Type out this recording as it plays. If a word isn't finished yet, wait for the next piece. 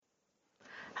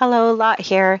Hello, Lot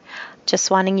here. Just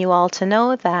wanting you all to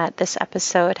know that this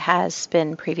episode has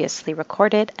been previously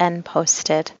recorded and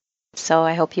posted. So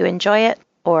I hope you enjoy it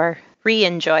or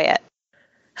re-enjoy it.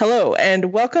 Hello,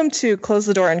 and welcome to Close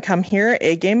the Door and Come Here,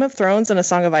 a Game of Thrones and a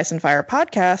Song of Ice and Fire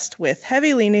podcast with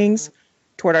heavy leanings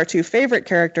toward our two favorite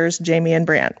characters, Jaime and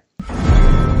Brienne.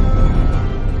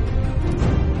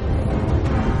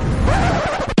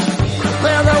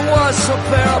 There was a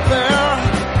bear there,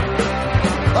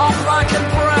 all black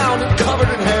and brown and covered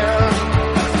in hair.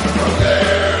 From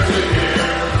there to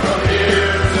here, from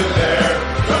here to there,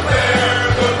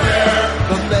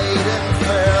 the maiden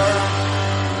fair.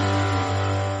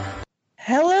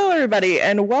 Hello, everybody,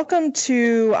 and welcome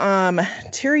to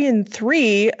Tyrion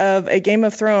 3 of A Game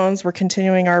of Thrones. We're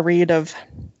continuing our read of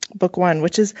Book 1,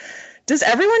 which is, does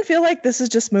everyone feel like this is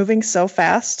just moving so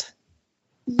fast?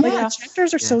 Yeah. Like, the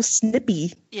chapters are so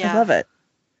snippy. Yeah. I love it.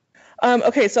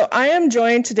 Okay, so I am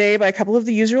joined today by a couple of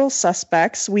the usual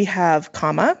suspects. We have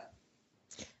Kama.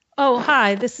 Oh,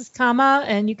 hi, this is Kama,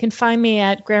 and you can find me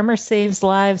at Grammar Saves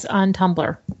Lives on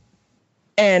Tumblr.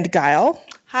 And Guile.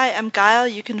 Hi, I'm Guile.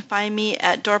 You can find me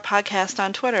at Door Podcast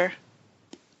on Twitter.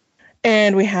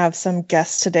 And we have some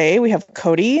guests today. We have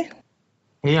Cody.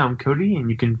 Hey, I'm Cody, and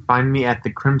you can find me at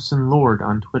The Crimson Lord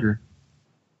on Twitter.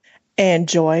 And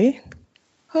Joy.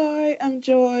 Hi, I'm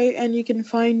Joy, and you can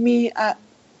find me at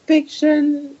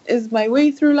Fiction is My Way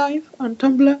Through Life on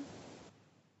Tumblr.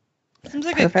 Seems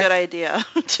like Perfect. a good idea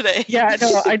today. Yeah,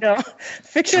 I know.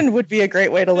 Fiction would be a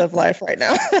great way to live life right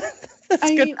now.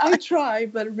 I mean, I try,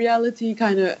 but reality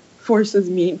kind of forces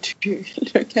me to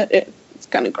look at it. It's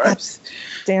kind of gross.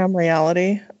 Damn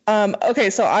reality. Okay,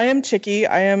 so I am Chicky.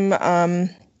 I am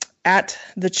at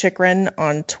the Chickren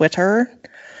on Twitter.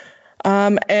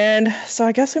 And so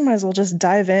I guess we might as well just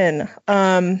dive in.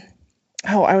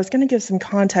 I was going to give some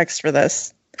context for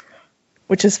this,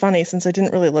 which is funny since I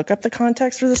didn't really look up the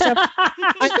context for this chapter.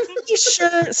 I'm pretty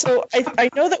sure. So I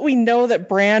know that we know that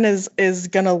Bran is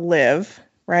going to live,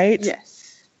 right?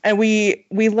 Yes. And we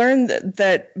learned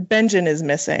that Benjen is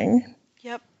missing.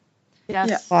 Yep. Yes.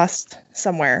 Yeah. Lost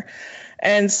somewhere.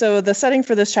 And so the setting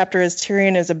for this chapter is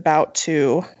Tyrion is about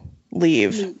to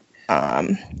leave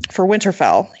for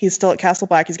Winterfell. He's still at Castle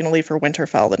Black. He's going to leave for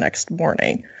Winterfell the next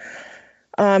morning.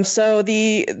 So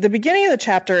the beginning of the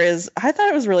chapter is, I thought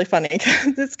it was really funny.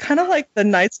 It's kind of like the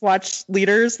Night's Watch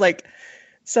leaders like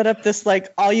set up this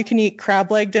like all you can eat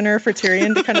crab leg dinner for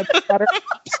Tyrion to kind of butter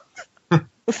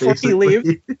before he leaves.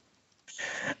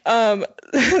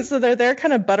 So they're there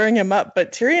kind of buttering him up,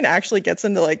 but Tyrion actually gets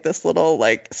into like this little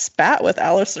like spat with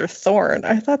Alistair Thorne.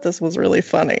 I thought this was really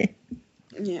funny.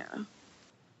 Yeah.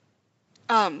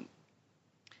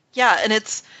 Yeah, and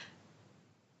it's,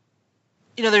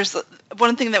 there's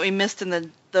one thing that we missed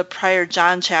in the prior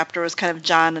Jon chapter was kind of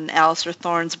Jon and Alistair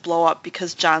Thorne's blow up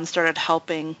because Jon started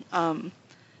helping some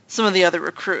of the other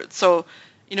recruits. So,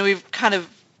 we've kind of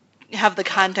have the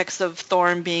context of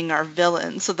Thorne being our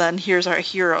villain. So then here's our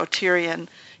hero, Tyrion,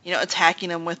 attacking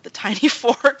him with the tiny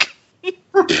fork.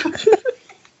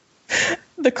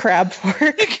 The crab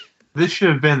fork. This should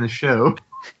have been the show.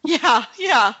 Yeah.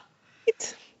 I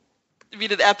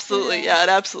mean, it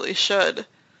absolutely should.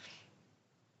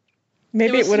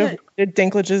 Maybe it would have needed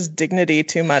Dinklage's dignity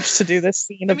too much to do this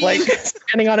scene of like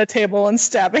standing on a table and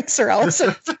stabbing Sir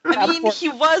Alistair. He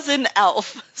was an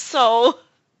elf, so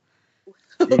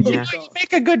Yeah. You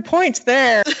make a good point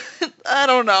there. I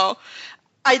don't know.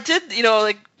 I did,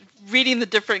 reading the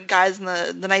different guys in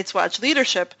the Night's Watch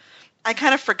leadership, I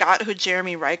kind of forgot who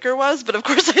Jeremy Riker was, but of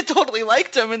course I totally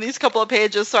liked him in these couple of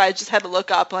pages, so I just had to look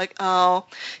up, like, oh,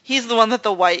 he's the one that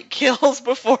the White kills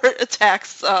before it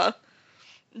attacks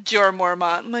Jorah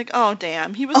Mormont. I'm like, oh,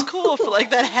 damn, he was cool for like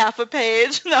that half a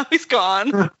page. Now he's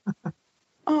gone.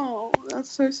 Oh, that's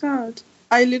so sad.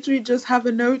 I literally just have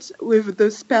a note with the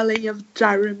spelling of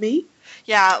Jeremy.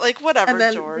 Yeah, like, whatever, and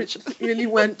then George. Really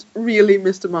went, really,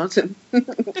 Mr. Martin,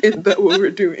 is that what we're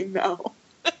doing now?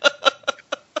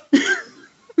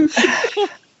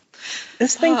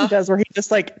 This thing he does where he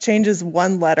just like changes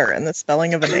one letter in the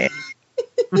spelling of a name.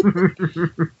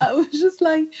 I was just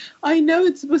like, I know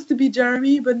it's supposed to be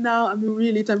Jeremy, but now I'm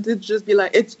really tempted to just be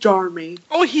like, it's Jeremy.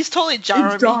 Oh, he's totally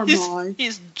Jeremy. It's Jeremy.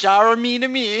 He's Jeremy to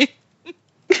me.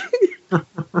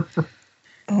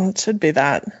 Oh, it should be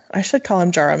that. I should call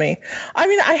him Jeremy. I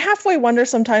mean, I halfway wonder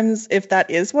sometimes if that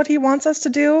is what he wants us to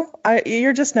do.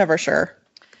 You're just never sure.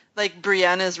 Like,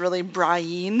 Brienne is really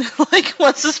Brian. Like,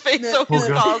 what's his face always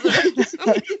calls her.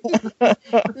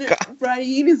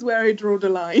 Brian is where I draw the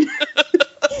line.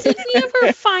 Did we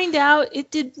ever find out,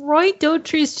 did Roy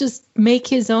Dotrice just make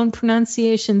his own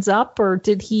pronunciations up, or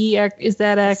did he, is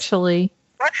that actually...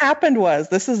 what happened was,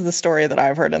 this is the story that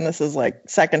I've heard, and this is like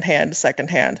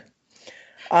secondhand.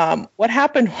 What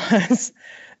happened was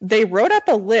they wrote up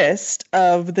a list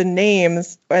of the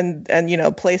names and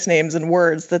place names and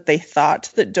words that they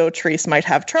thought that Dotrice might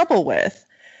have trouble with.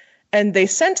 And they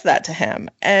sent that to him.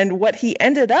 And what he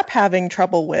ended up having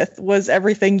trouble with was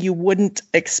everything you wouldn't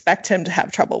expect him to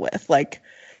have trouble with. Like,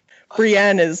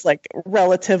 Brienne is like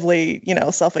relatively,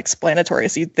 self-explanatory.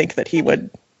 So you'd think that he would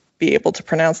be able to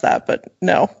pronounce that, but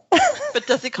no. But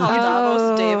does he call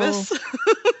Davos Davis?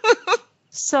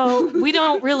 So we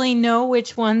don't really know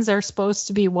which ones are supposed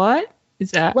to be what?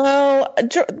 Is that? Well,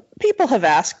 people have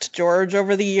asked George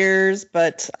over the years,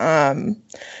 but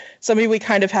so maybe we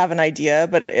kind of have an idea.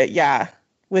 But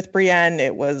with Brienne,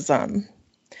 it was.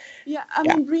 Yeah, I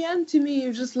mean, Brienne to me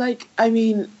is just like,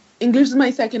 English is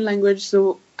my second language,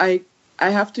 so I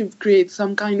have to create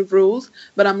some kind of rules.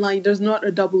 But I'm like, there's not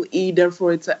a double E,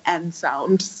 therefore it's an N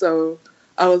sound. So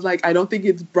I was like, I don't think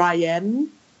it's Brienne.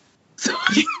 So.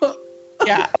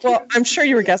 Yeah, well, I'm sure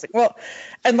you were guessing. Well,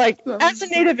 and like, as a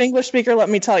native English speaker, let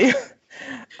me tell you,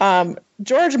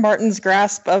 George Martin's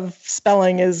grasp of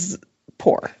spelling is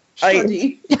poor.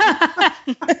 It's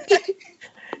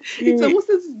almost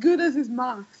as good as his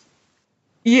math.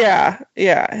 Yeah.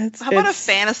 How about a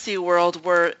fantasy world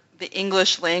where the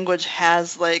English language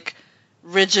has like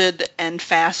rigid and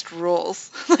fast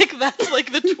rules? Like, that's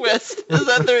like the twist, is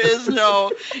that there is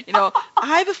no,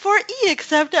 I before E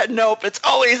except that. Nope, it's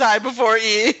always I before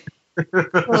E.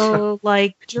 Oh,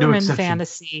 like German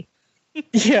fantasy.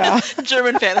 Yeah.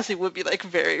 German fantasy would be like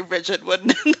very rigid,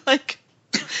 wouldn't it? Like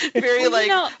very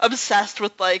obsessed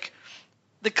with like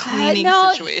the cleaning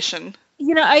situation.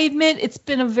 I admit it's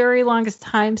been a very longest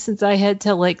time since I had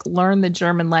to like learn the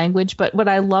German language, but what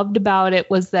I loved about it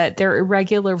was that their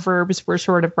irregular verbs were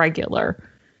sort of regular.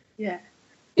 Yeah.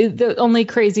 The only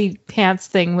crazy pants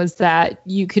thing was that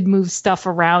you could move stuff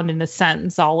around in a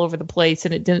sentence all over the place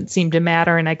and it didn't seem to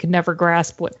matter, and I could never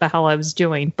grasp what the hell I was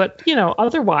doing. But,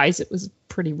 otherwise it was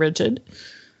pretty rigid.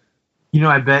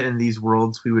 I bet in these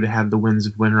worlds we would have the Winds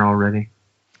of Winter already.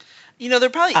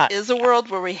 There probably is a world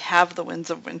where we have the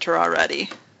Winds of Winter already.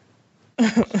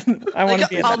 I want to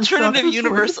be in alternative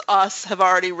universe. Us have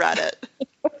already read it.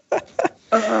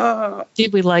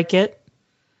 Did we like it?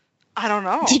 I don't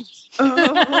know.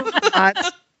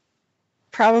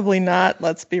 Probably not.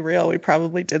 Let's be real. We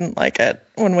probably didn't like it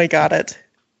when we got it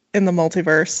in the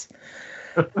multiverse.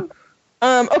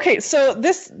 Okay, so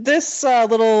this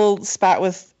little spat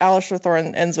with Alistair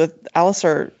Thorne ends with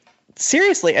Alistair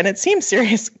seriously, and it seems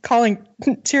serious, calling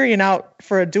Tyrion out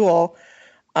for a duel,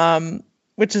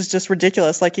 which is just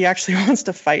ridiculous. Like, he actually wants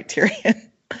to fight Tyrion.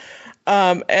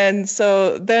 And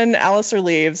so then Alistair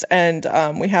leaves, and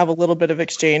we have a little bit of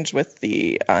exchange with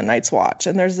the Night's Watch.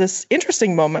 And there's this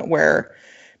interesting moment where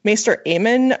Maester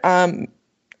Aemon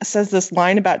says this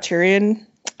line about Tyrion,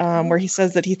 where he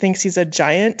says that he thinks he's a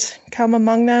giant come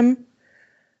among them.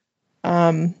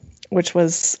 Which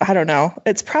was, I don't know.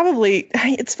 It's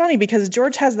funny because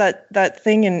George has that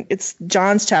thing, and it's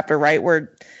Jon's chapter, right?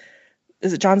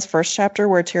 Is it Jon's first chapter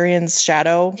where Tyrion's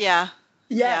shadow? Yeah.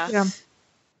 Yeah.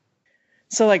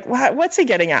 So, like, what's he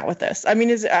getting at with this? I mean,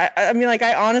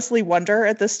 I honestly wonder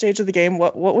at this stage of the game,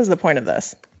 what was the point of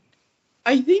this?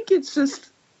 I think it's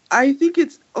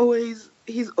always,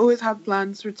 he's always had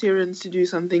plans for Tyrion to do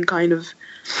something kind of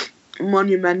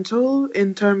monumental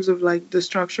in terms of like the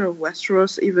structure of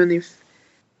Westeros, even if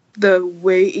the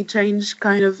way he changed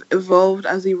kind of evolved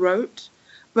as he wrote.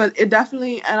 But it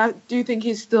definitely, and I do think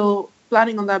he's still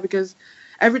planning on that, because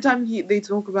every time they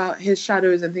talk about his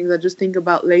shadows and things, I just think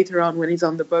about later on when he's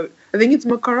on the boat. I think it's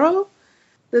Makaro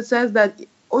that says that,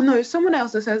 it's someone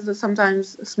else that says that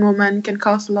sometimes small men can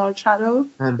cast a large shadow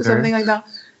or something like that.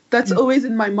 That's always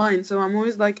in my mind, so I'm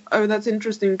always like, oh, that's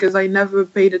interesting, because I never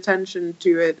paid attention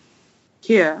to it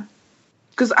here,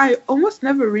 because I almost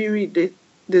never reread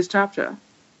this chapter.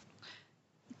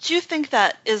 Do you think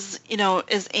that is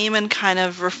Aemon kind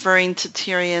of referring to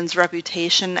Tyrion's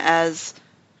reputation as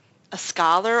a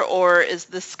scholar, or is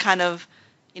this kind of,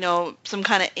 some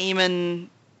kind of Aemon,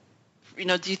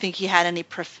 do you think he had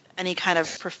any kind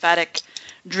of prophetic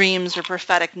dreams or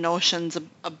prophetic notions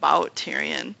about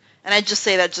Tyrion? And I just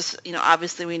say that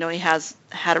obviously we know he has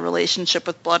had a relationship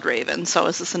with Bloodraven, so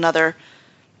is this another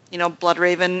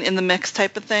Bloodraven in the mix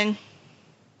type of thing?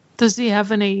 Does he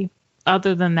have any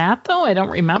other than that, though? I don't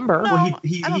remember. No, well,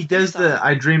 he does so.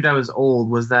 I dreamed I was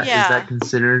old. Is that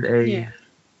considered a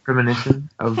premonition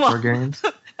of Targaryens?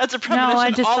 That's a premonition. No,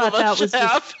 I just thought that was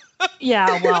have.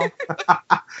 Yeah, well.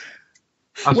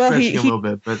 I'm stretching a little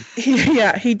bit, but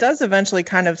he does eventually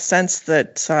kind of sense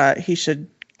that he should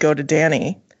go to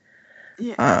Dany.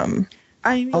 Yeah.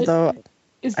 I mean, Although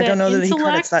Is I don't know that he intellect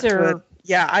credits that to it.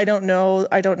 Yeah, I don't know.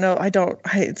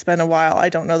 It's been a while. I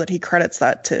don't know that he credits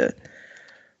that to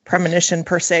premonition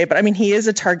per se. But I mean, he is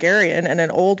a Targaryen and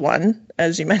an old one,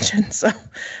 as you mentioned. So,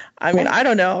 I mean, I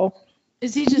don't know.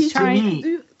 Is he just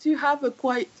trying? to have a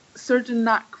quite certain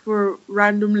knack for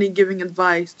randomly giving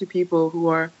advice to people who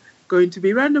are going to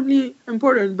be randomly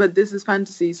important, but this is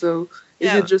fantasy, so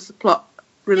is it just plot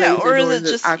related, or is it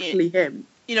just actually him?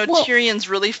 Tyrion's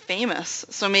really famous,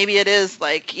 so maybe it is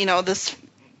like, this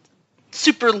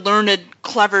super learned,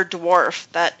 clever dwarf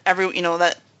that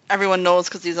everyone knows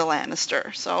because he's a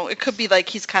Lannister. So it could be like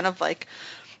he's kind of like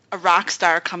a rock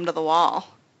star come to the wall.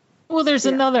 Well, there's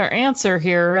another answer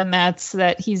here, and that's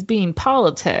that he's being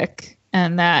politic,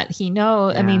 and that he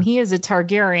knows. I mean, he is a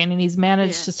Targaryen, and he's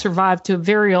managed to survive to a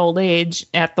very old age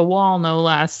at the wall, no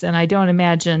less. And I don't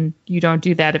imagine you don't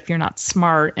do that if you're not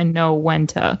smart and know when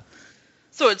to.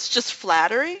 So it's just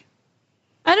flattery?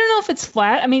 I don't know if it's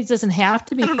flat. I mean, it doesn't have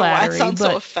to be flattery. I don't know why I sound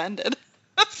so offended.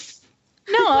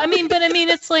 No, I mean,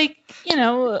 it's like,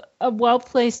 a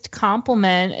well-placed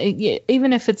compliment,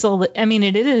 even if it's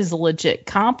it is a legit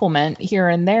compliment here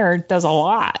and there, it does a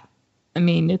lot. I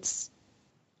mean,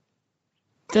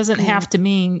 doesn't have to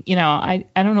mean, I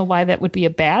don't know why that would be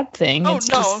a bad thing.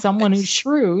 Just someone who's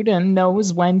shrewd and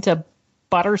knows when to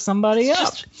butter somebody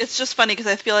up. It's just funny because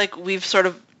I feel like we've sort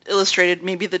of illustrated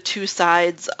maybe the two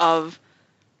sides of,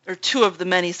 or two of the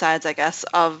many sides, I guess,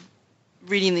 of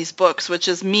reading these books, which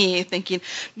is me thinking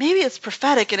maybe it's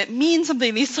prophetic and it means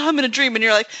something. He saw him in a dream, and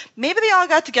you're like, maybe they all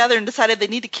got together and decided they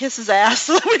need to kiss his ass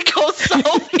so that when he goes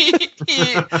south,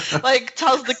 he like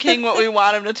tells the king what we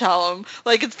want him to tell him.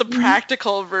 Like, it's the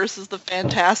practical versus the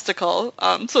fantastical.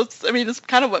 So it's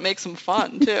kind of what makes them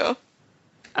fun too.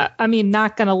 I mean,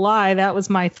 not gonna lie, that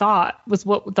was my thought. Was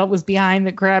what that was behind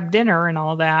the crab dinner and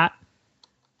all that.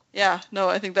 Yeah, no,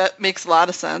 I think that makes a lot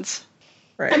of sense.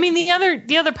 Right. I mean,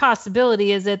 the other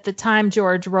possibility is at the time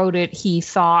George wrote it, he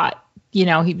thought, he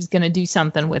was going to do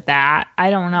something with that. I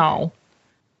don't know.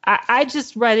 I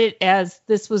just read it as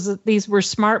these were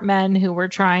smart men who were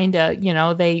trying to,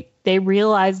 they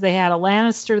realized they had a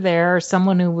Lannister there,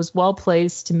 someone who was well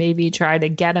placed to maybe try to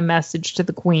get a message to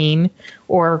the queen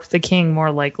or the king,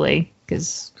 more likely,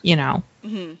 because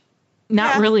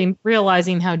not really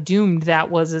realizing how doomed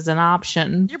that was as an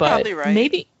option. You're but probably right.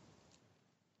 Maybe.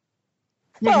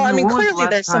 Well, I mean, clearly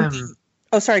there's something.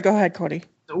 Oh, sorry. Go ahead, Cody.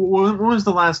 When was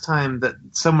the last time that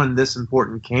someone this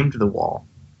important came to the wall?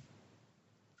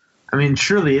 I mean,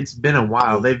 surely it's been a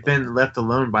while. They've been left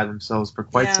alone by themselves for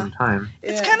quite some time.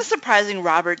 It's kind of surprising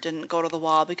Robert didn't go to the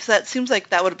wall, because that seems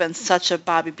like that would have been such a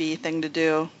Bobby B thing to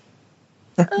do.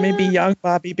 Maybe young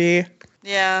Bobby B.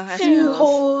 Yeah. I Two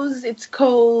holes, it's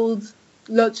cold,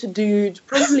 lots of dudes.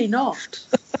 Probably not.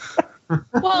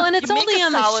 Well, and it's only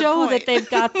on the show that they've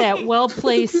got that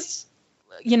well-placed,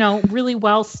 really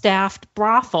well-staffed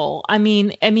brothel. I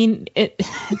mean,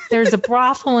 there's a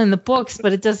brothel in the books,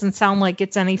 but it doesn't sound like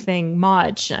it's anything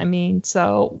much. I mean,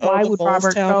 so why would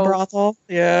Robert go? Brothel?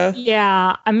 Yeah.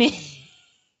 Yeah, I mean,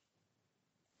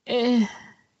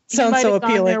 sounds so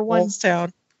appealing.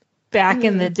 Wolfstown. Back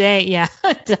in the day, yeah,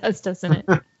 it does, doesn't it?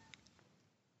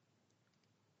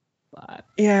 But.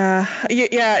 You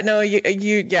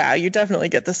definitely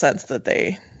get the sense that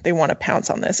they want to pounce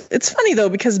on this. It's funny though,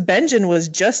 because Benjen was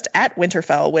just at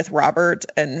Winterfell with Robert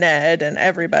and Ned and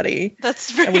everybody. That's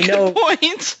a very good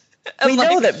point. We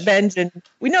know that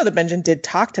Benjen did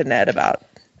talk to Ned about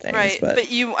things. Right, but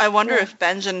I wonder if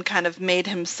Benjen kind of made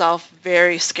himself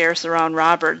very scarce around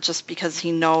Robert just because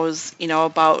he knows,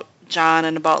 about Jon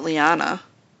and about Lyanna.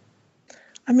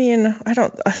 I mean,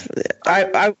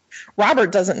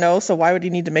 Robert doesn't know, so why would he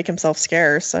need to make himself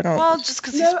scarce? I don't. Well, just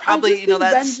because he's probably, that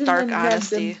Benjen stark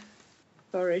honesty.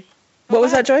 Sorry. What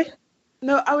was that, Joy?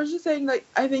 No, I was just saying,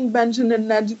 I think Benjen and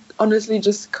Ned honestly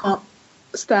just can't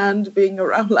stand being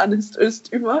around Lannisters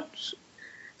too much.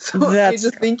 So I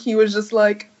just think he was just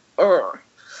like,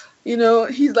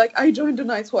 he's like, I joined the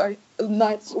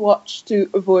Night's Watch to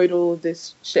avoid all of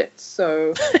this shit,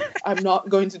 so I'm not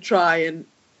going to try and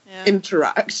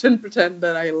interact and pretend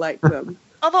that I like them.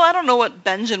 Although I don't know what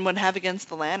Benjen would have against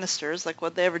the Lannisters. Like,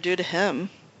 what'd they ever do to him?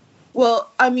 Well,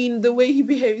 I mean, the way he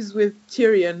behaves with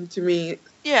Tyrion, to me,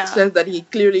 says that he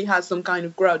clearly has some kind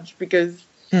of grudge, because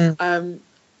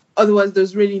otherwise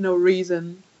there's really no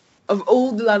reason. Of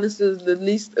all the Lannisters, the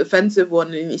least offensive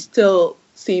one, and he still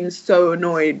seems so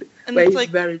annoyed by his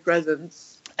very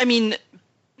presence. I mean,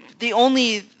 the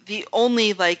only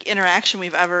interaction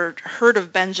we've ever heard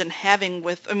of Benjen having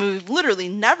with, we've literally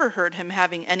never heard him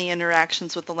having any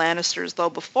interactions with the Lannisters though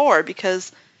before,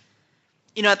 because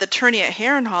at the tourney at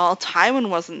Harrenhal, Tywin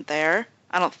wasn't there.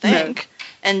 I don't think.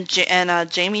 And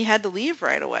Jaime had to leave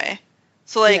right away.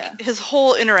 So his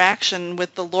whole interaction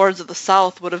with the Lords of the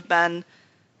South would have been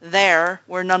there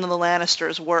where none of the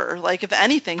Lannisters were. Like, if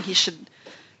anything, he should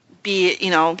be,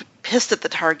 pissed at the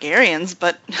Targaryens,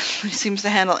 but he seems to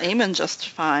handle Aemon just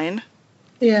fine.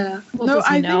 Yeah. Well, no, does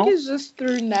he I know? think it's just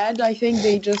through Ned. I think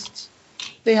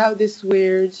they have this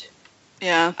weird...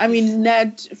 Yeah. I mean,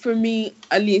 Ned, for me,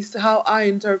 at least, how I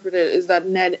interpret it is that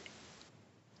Ned,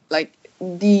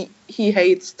 he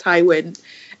hates Tywin,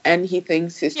 and he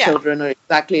thinks his children are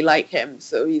exactly like him.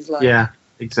 So he's like, yeah,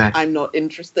 exactly. I'm not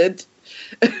interested.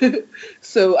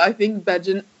 So I think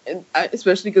Benjen,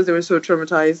 especially because they were so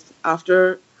traumatized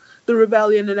after the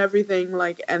rebellion and everything,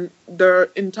 and their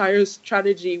entire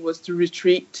strategy was to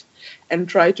retreat and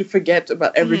try to forget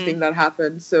about everything that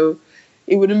happened. So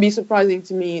it wouldn't be surprising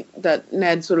to me that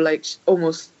Ned sort of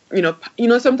almost,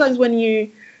 sometimes when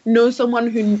you know someone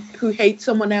who hates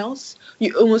someone else,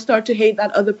 you almost start to hate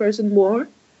that other person more.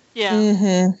 Yeah.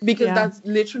 Mm-hmm. Because that's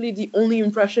literally the only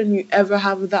impression you ever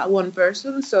have of that one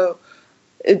person. So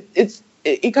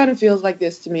it kind of feels like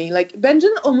this to me. Like,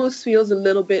 Benjen almost feels a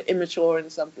little bit immature in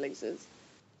some places.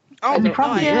 Oh, He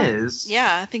probably yeah. is.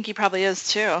 Yeah, I think he probably is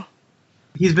too.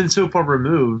 He's been so far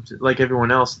removed, like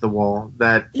everyone else at the Wall,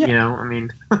 that,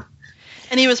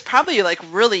 And he was probably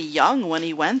really young when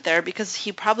he went there, because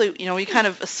he probably, we kind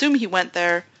of assume he went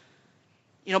there,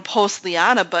 post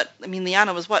Lyanna, but I mean,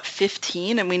 Lyanna was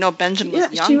 15, and we know Benjen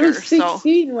was younger. She was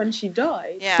 16 when she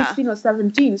died. Yeah. 16 or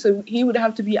 17, so he would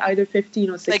have to be either 15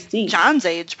 or 16. Like John's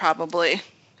age, probably.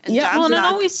 And Yeah, John's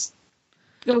not, always...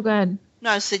 Go ahead.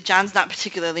 No, I would say John's not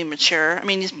particularly mature. I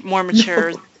mean, he's more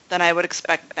mature than I would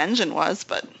expect Benjen was,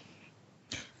 but...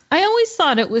 I always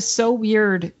thought it was so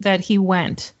weird that he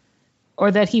went,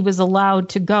 or that he was allowed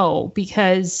to go,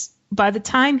 because by the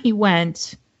time he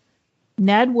went,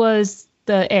 Ned was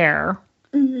the heir.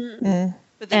 Mm-hmm.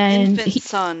 With an infant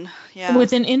son. Yeah.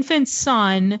 With an infant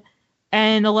son,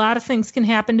 and a lot of things can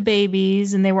happen to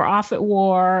babies, and they were off at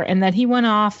war, and that he went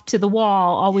off to the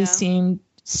Wall always seemed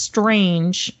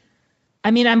strange. I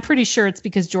mean, I'm pretty sure it's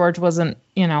because George wasn't,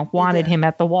 wanted him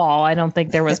at the Wall. I don't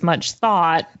think there was much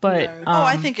thought, but...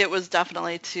 I think it was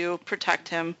definitely to protect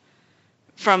him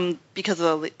because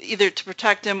of either to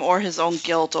protect him or his own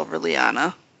guilt over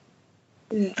Lyanna.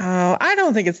 Oh, I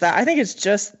don't think it's that. I think it's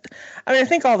just, I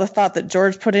think all the thought that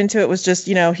George put into it was just,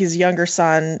 his younger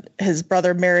son, his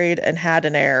brother married and had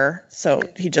an heir, so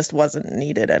he just wasn't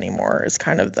needed anymore is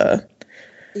kind of the...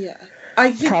 Yeah.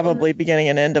 Probably beginning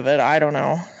and end of it. I don't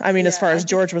know. I mean, as far as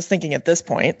George was thinking at this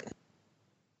point.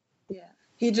 Yeah.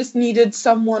 He just needed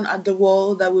someone at the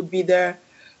Wall that would be there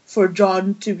for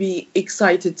Jon to be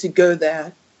excited to go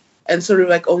there and sort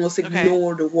of almost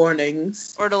ignore the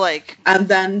warnings. Or to and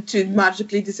then to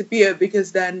magically disappear,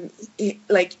 because then,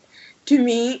 to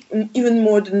me, even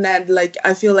more than Ned,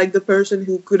 I feel like the person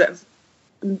who could have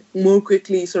more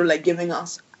quickly sort of giving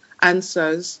us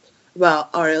answers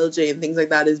about RLJ and things like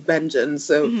that is Benjen.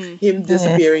 So him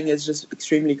disappearing is just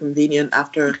extremely convenient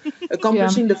after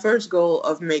accomplishing the first goal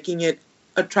of making it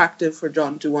attractive for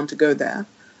Jon to want to go there.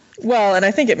 Well, and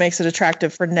I think it makes it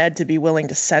attractive for Ned to be willing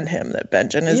to send him that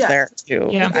Benjen is there too.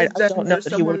 Yeah. I don't know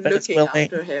that he would have been as willing.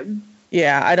 Him.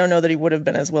 Yeah, I don't know that he would have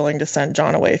been as willing to send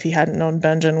Jon away if he hadn't known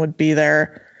Benjen would be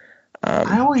there.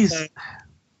 I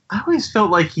always felt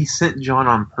like he sent Jon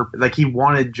on purpose. Like he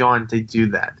wanted Jon to do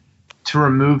that, to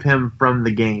remove him from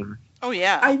the game. Oh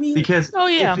yeah. I mean, because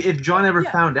if Jon ever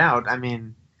found out, I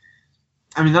mean,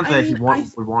 not that he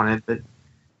would want it, but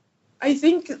I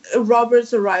think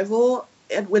Robert's arrival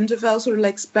at Winterfell sort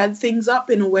of sped things up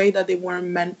in a way that they weren't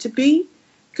meant to be.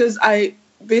 Because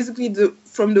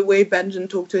from the way Benjen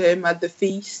talked to him at the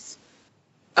feast,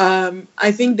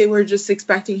 I think they were just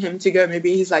expecting him to go.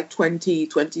 Maybe he's 20,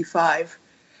 25,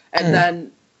 and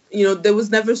then there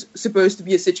was never supposed to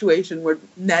be a situation where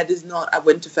Ned is not at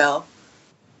Winterfell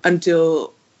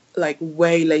until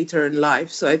way later in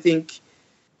life. So I think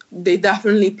they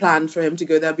definitely planned for him to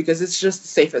go there because it's just the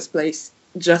safest place,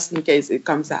 just in case it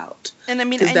comes out. And I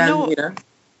mean,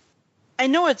 I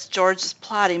know it's George's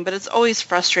plotting, but it's always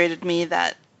frustrated me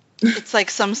that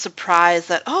it's some surprise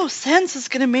that, Sansa is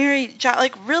going to marry Jon.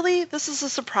 Really? This is a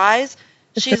surprise?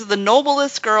 She's the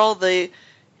noblest girl,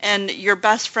 and your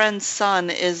best friend's son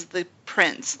is the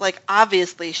prince.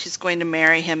 Obviously she's going to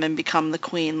marry him and become the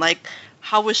queen.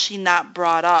 How was she not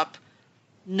brought up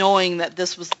knowing that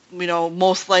this was,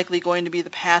 most likely going to be the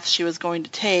path she was going to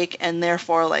take, and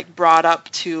therefore, brought up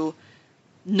to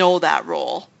know that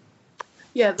role?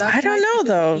 Yeah, I don't know,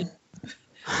 though.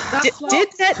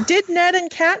 Did Ned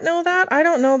and Kat know that? I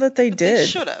don't know that they did. They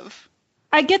should have.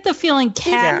 I get the feeling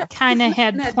Kat kind of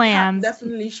had Ned plans. Kat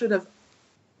definitely should have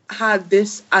had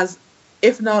this as,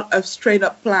 if not a straight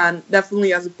up plan,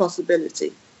 definitely as a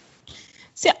possibility.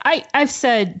 See, I've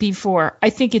said before,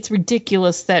 I think it's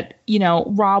ridiculous that,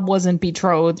 Rob wasn't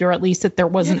betrothed, or at least that there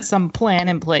wasn't some plan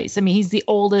in place. I mean, he's the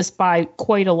oldest by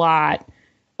quite a lot,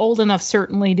 old enough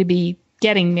certainly to be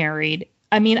getting married.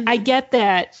 I mean, I get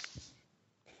that.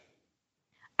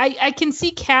 I can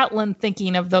see Catelyn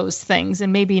thinking of those things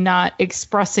and maybe not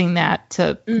expressing that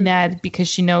to Ned because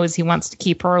she knows he wants to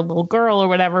keep her a little girl or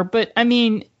whatever. But I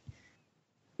mean,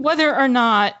 whether or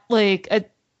not like a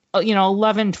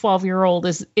 11, 12-year-old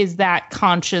is that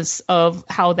conscious of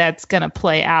how that's going to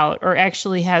play out, or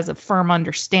actually has a firm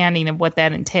understanding of what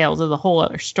that entails, is a whole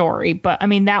other story. But I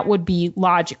mean, that would be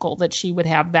logical that she would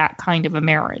have that kind of a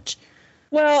marriage.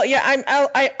 Well, yeah,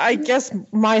 I guess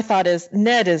my thought is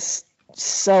Ned is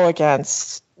so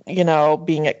against,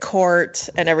 being at court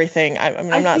and everything.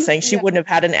 I'm not saying she wouldn't have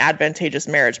had an advantageous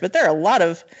marriage, but there are a lot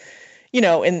of, in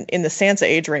the Sansa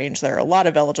age range, there are a lot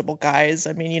of eligible guys.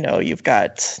 I mean, you've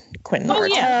got Quentin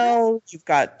Martell, you've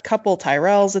got a couple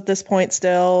Tyrells at this point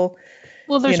still.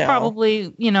 Well, there's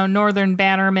probably, Northern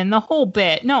Bannerman, the whole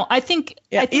bit. No, I think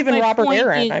even Robert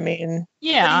Arryn.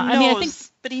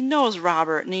 But he knows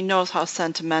Robert, and he knows how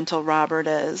sentimental Robert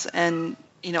is, and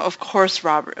of course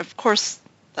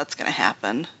that's going to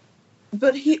happen.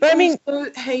 But he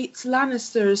also hates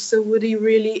Lannisters, so would he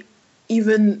really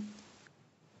even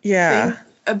think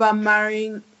about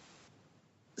marrying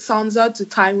Sansa to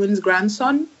Tywin's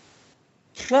grandson?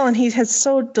 Well, and he has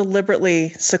so deliberately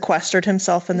sequestered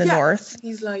himself in the north.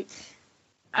 He's like...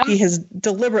 He has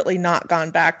deliberately not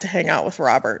gone back to hang out with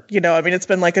Robert. It's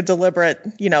been like a deliberate,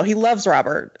 he loves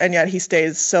Robert, and yet he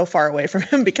stays so far away from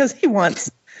him because he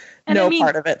wants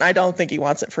part of it. And I don't think he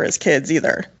wants it for his kids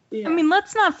either. Yeah. I mean,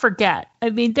 let's not forget. I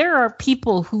mean, there are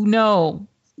people who know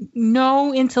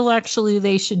intellectually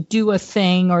they should do a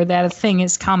thing or that a thing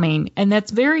is coming. And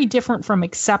that's very different from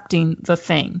accepting the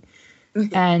thing.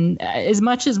 Mm-hmm. And as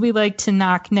much as we like to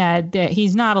knock Ned,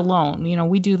 he's not alone.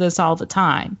 We do this all the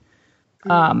time.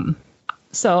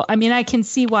 So, I mean, I can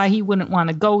see why he wouldn't want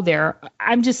to go there.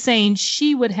 I'm just saying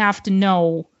she would have to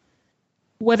know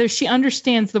whether she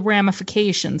understands the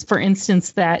ramifications. For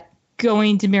instance, that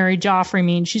going to marry Joffrey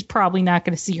means she's probably not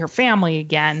going to see her family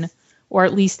again, or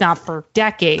at least not for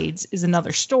decades, is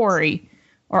another story,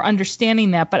 or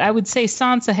understanding that. But I would say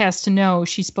Sansa has to know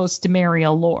she's supposed to marry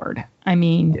a lord. I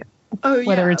mean,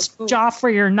 whether it's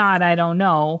Joffrey or not, I don't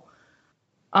know.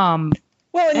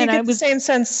 Well, and you get the same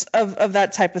sense of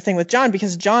that type of thing with Jon,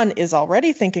 because Jon is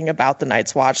already thinking about the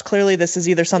Night's Watch. Clearly, this is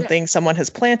either something someone has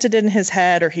planted in his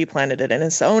head, or he planted it in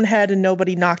his own head and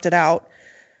nobody knocked it out.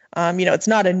 It's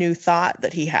not a new thought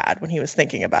that he had when he was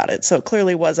thinking about it. So it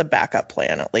clearly was a backup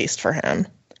plan, at least for him.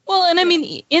 Well, and I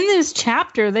mean, in this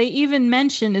chapter, they even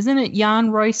mention, isn't it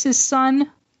Jan Royce's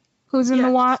son who's in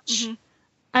the Watch? Mm-hmm.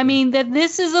 I mean, that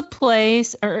this is a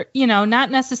place, or,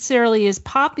 not necessarily as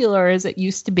popular as it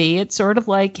used to be. It's sort of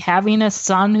like having a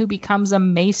son who becomes a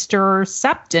Maester or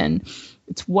Septon.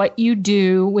 It's what you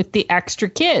do with the extra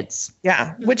kids.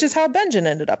 Yeah, which is how Benjen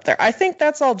ended up there. I think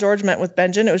that's all George meant with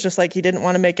Benjen. It was just like he didn't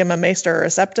want to make him a Maester or a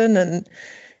Septon, and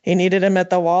he needed him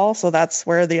at the Wall, so that's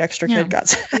where the extra kid got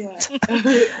sent.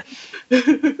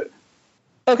 Yeah.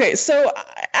 Okay, so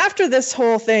after this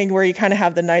whole thing where you kind of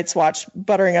have the Night's Watch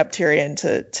buttering up Tyrion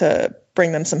to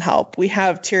bring them some help, we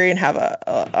have Tyrion have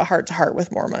a heart-to-heart with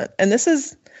Mormont. And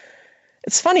it's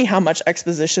funny how much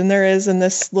exposition there is in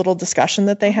this little discussion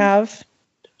that they have.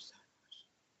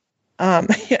 And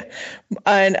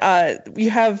you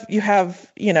have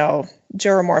Jorah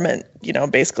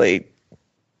Mormont, basically.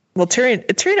 Well,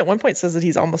 Tyrion at one point says that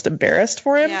he's almost embarrassed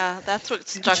for him. Yeah, that's what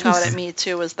stuck out at me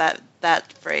too, was that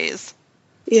phrase.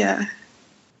 Yeah.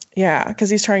 Yeah, because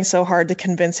he's trying so hard to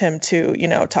convince him to,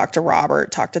 talk to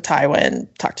Robert, talk to Tywin,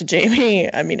 talk to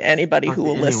Jaime. I mean, anybody who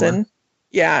will listen.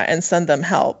 Yeah, and send them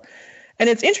help. And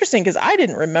it's interesting because I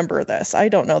didn't remember this. I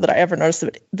don't know that I ever noticed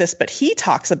this, but he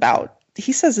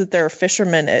says that there are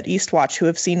fishermen at Eastwatch who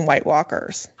have seen White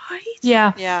Walkers. Right?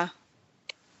 Yeah. Yeah.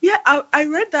 Yeah, I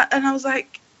read that and I was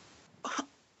like,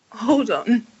 hold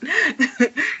on.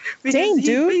 Because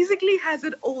he basically has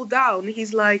it all down.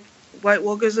 He's like, White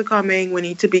Walkers are coming, we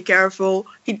need to be careful.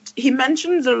 He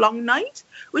mentions the Long Night,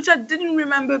 which I didn't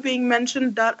remember being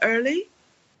mentioned that early.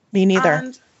 Me neither.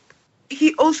 And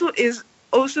he also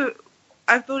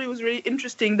I thought it was really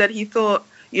interesting that he thought,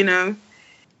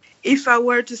 if I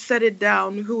were to set it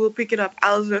down, who will pick it up?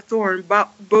 Alza Thorne,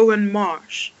 Bowen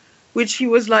Marsh, which he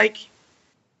was like,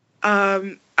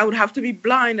 I would have to be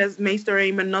blind as Maester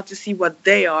Aemon not to see what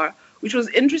they are, which was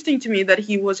interesting to me that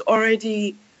he was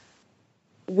already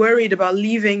worried about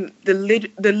leaving the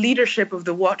leadership of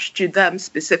the Watch to them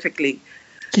specifically.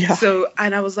 Yeah. So,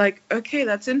 and I was like, okay,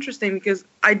 that's interesting, because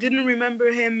I didn't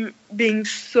remember him being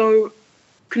so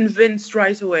convinced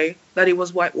right away that it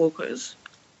was White Walkers.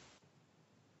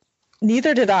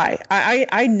 Neither did I.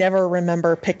 I never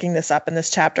remember picking this up in this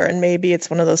chapter, and maybe it's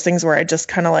one of those things where I just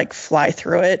kind of like fly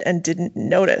through it and didn't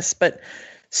notice. But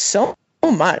so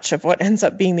much of what ends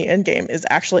up being the end game is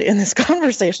actually in this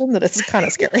conversation that it's kind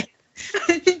of scary.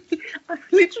 I'm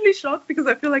literally shocked because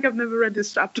I feel like I've never read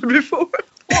this chapter before.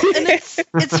 Well, and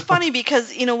it's funny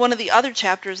because, you know, one of the other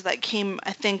chapters that came,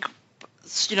 I think,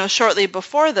 you know, shortly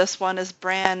before this one is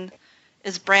Bran's,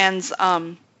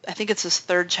 I think it's his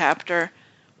third chapter,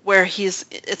 where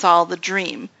it's all the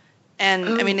dream. And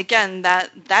I mean, again,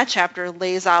 that chapter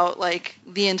lays out like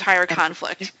the entire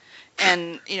conflict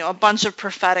and, you know, a bunch of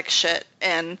prophetic shit.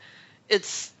 And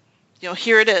it's, you know,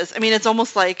 here it is. I mean, it's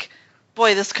almost like,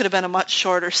 boy, this could have been a much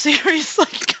shorter series.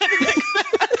 Like,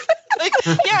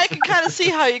 yeah, I can kind of see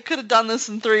how you could have done this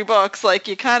in 3 books. Like,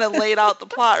 you kind of laid out the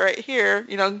plot right here,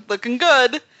 you know, looking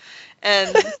good.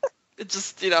 And it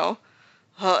just, you know,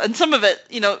 and some of it,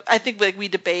 you know, I think like we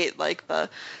debate like the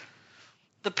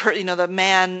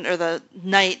man or the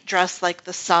knight dressed like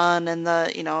the sun and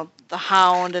the, you know, the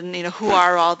hound and, you know, who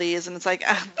are all these? And it's like,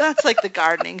 that's like the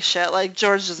gardening shit. Like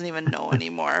George doesn't even know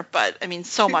anymore. But I mean,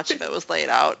 so much of it was laid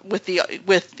out with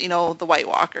you know, the White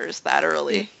Walkers that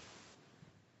early.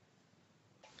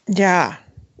 Yeah.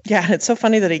 Yeah, and it's so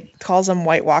funny that he calls them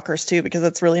White Walkers too, because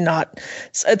it's really not.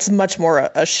 It's much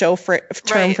more a show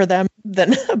term for them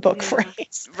than a book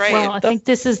phrase. Right. Well, I think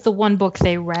this is the one book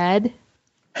they read.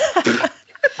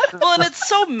 Well, and it's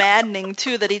so maddening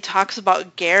too that he talks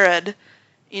about Garrett.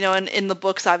 You know, and in the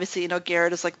books, obviously, you know,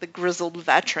 Garrett is like the grizzled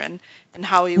veteran, and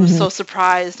how he was so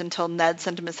surprised until Ned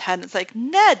sent him his head. And it's like,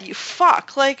 Ned, you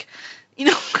fuck, like, you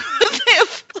know, could they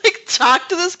have like talked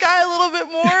to this guy a little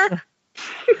bit more?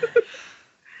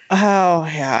 Oh,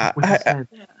 yeah.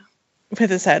 With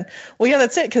his head. Well, yeah,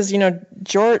 that's it. Because, you know,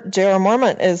 J.R.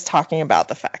 Mormont is talking about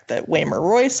the fact that Waymar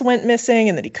Royce went missing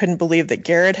and that he couldn't believe that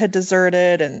Garrett had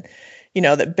deserted and, you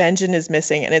know, that Benjen is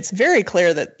missing. And it's very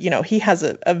clear that, you know, he has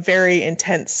a very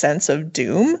intense sense of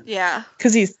doom. Yeah.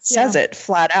 Because he says it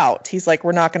flat out. He's like,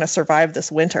 we're not going to survive this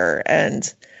winter.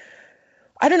 And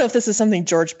I don't know if this is something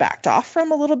George backed off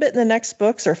from a little bit in the next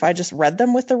books, or if I just read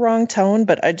them with the wrong tone.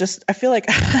 But I feel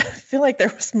like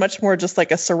there was much more just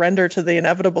like a surrender to the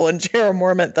inevitable in J.R.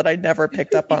 Mormont that I never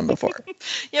picked up on before.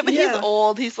 Yeah, but he's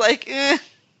old. He's like, I'm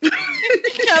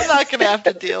not gonna have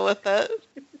to deal with it.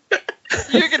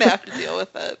 You're gonna have to deal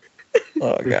with it.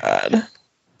 Oh God.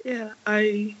 Yeah,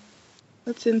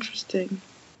 that's interesting.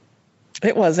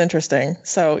 It was interesting.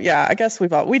 So yeah, I guess we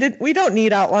don't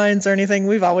need outlines or anything.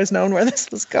 We've always known where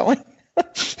this was going.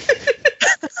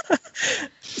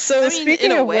 So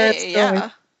speaking of where it's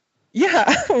going,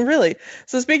 yeah, really.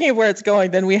 So speaking of where it's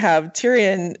going, then we have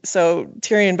Tyrion. So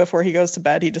Tyrion, before he goes to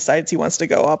bed, he decides he wants to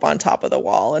go up on top of the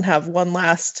wall and have one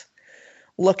last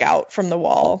look out from the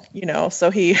wall, you know. So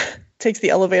he takes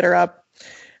the elevator up,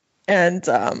 and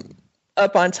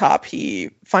up on top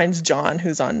he finds Jon,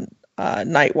 who's on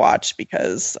night watch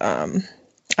because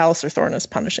Alistair Thorne is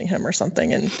punishing him or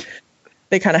something, and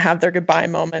they kind of have their goodbye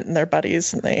moment and they're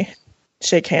buddies and they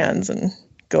shake hands, and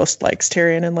Ghost likes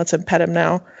Tyrion and lets him pet him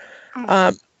now.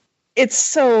 It's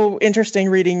so interesting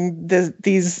reading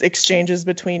these exchanges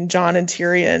between Jon and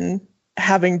Tyrion,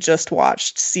 having just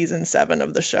watched season 7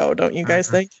 of the show, don't you guys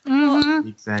think? Mm-hmm.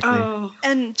 Exactly. Oh,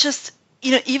 And just,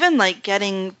 you know, even like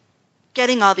getting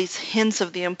all these hints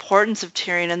of the importance of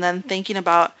Tyrion, and then thinking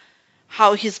about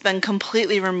how he's been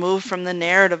completely removed from the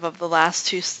narrative of the last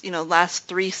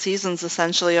 3 seasons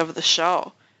essentially of the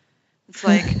show. It's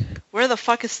like, where the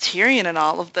fuck is Tyrion in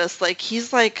all of this? Like,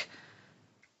 he's like,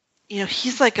 you know,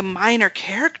 he's like a minor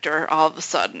character all of a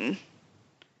sudden.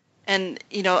 And,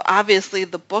 you know, obviously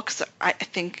the books, I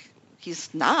think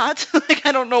he's not. Like,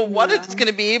 I don't know what it's going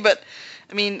to be, but,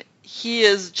 I mean, he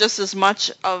is just as much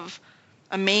of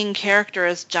a main character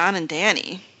as Jon and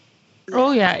Dany.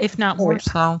 Oh, yeah, if not more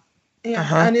so.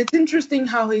 yeah. And it's interesting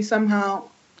how he somehow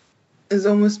has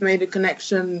almost made a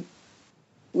connection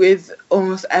with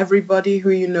almost everybody who,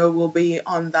 you know, will be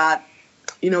on that.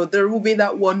 You know, there will be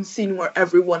that one scene where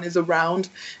everyone is around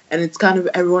and it's kind of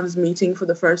everyone is meeting for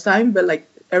the first time, but like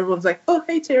everyone's like, oh,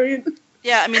 hey, Tyrion.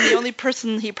 Yeah, I mean, the only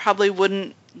person he probably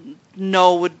wouldn't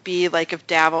know would be like if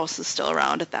Davos is still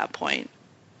around at that point.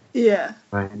 Yeah.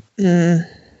 Right.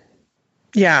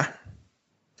 Yeah.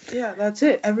 Yeah, that's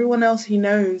it. Everyone else he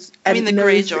knows. I mean, the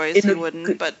knows Greyjoys he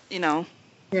wouldn't, but, you know.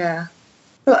 Yeah.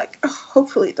 But like,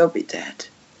 hopefully they'll be dead.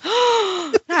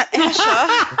 Not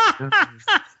Asha.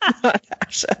 Not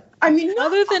Asha. I mean, not,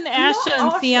 Other than not Asha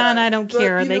and Theon, I don't but,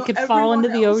 care. you They know, could fall into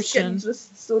everyone the else can ocean.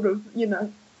 just sort of,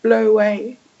 blow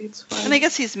away. It's fine. And I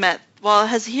guess he's met. Well,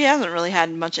 he hasn't really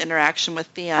had much interaction with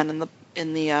Theon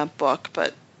in the book,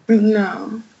 but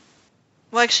No.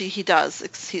 well, actually, he does.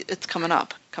 It's coming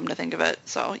up. Come to think of it,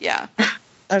 so yeah,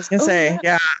 I was gonna Oh, say,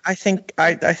 yeah. yeah, I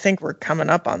think we're coming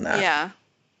up on that. yeah.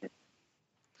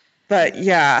 But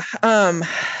yeah,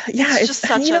 It's just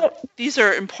such these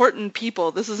are important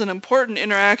people. This is an important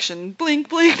interaction. Blink,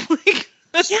 blink, blink.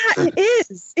 Yeah, it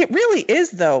is. It really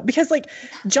is, though, because like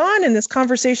Jon in this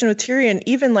conversation with Tyrion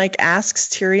even like asks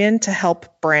Tyrion to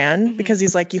help Bran because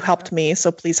he's like, "You helped me,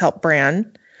 so please help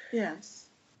Bran." Yes.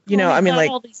 You know, Well, I mean, got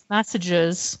like, all these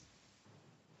messages.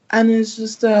 And it's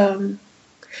just,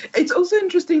 it's also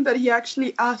interesting that he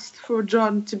actually asked for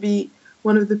Jon to be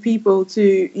one of the people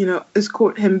to,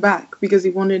 escort him back because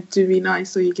he wanted to be nice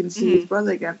so he can see his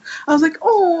brother again. I was like,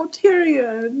 oh,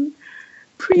 Tyrion,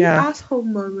 pre-asshole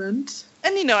moment.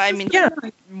 And I mean, Yeah.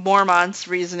 Mormont's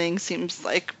reasoning seems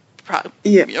like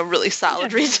Yeah. really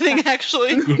solid reasoning,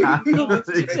 actually. Yeah,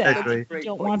 Exactly. exactly. You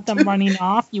don't want them running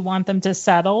off. You want them to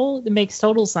settle. It makes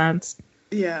total sense.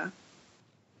 Yeah.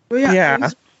 Well, yeah.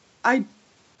 Yeah.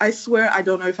 I swear I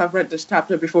don't know if I've read this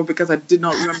chapter before because I did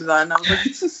not remember that, and I was like,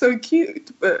 this is so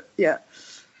cute. But yeah.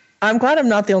 I'm glad I'm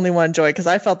not the only one, Joy, because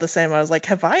I felt the same. I was like,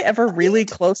 have I ever really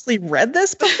closely read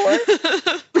this before?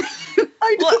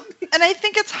 Well, and I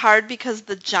think it's hard because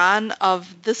the Jon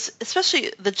of this,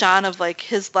 especially the Jon of like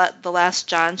the last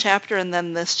Jon chapter and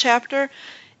then this chapter,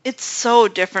 it's so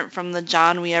different from the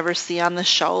Jon we ever see on the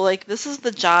show. Like, this is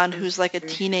the Jon who's like a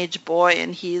teenage boy,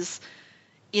 and he's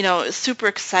super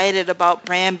excited about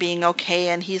Bran being okay,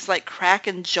 and he's like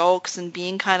cracking jokes and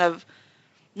being kind of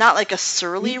not like a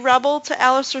surly rebel to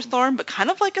Alistair Thorne, but kind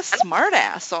of like a smart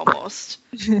ass almost.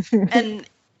 And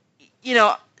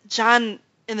Jon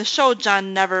in the show,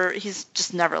 he's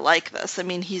just never like this. I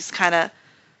mean, he's kind of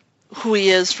who he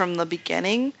is from the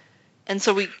beginning. And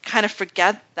so we kind of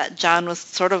forget that Jon was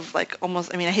sort of like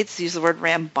almost, I mean, I hate to use the word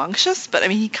rambunctious, but I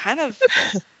mean, he kind of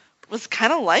was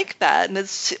kind of like that. And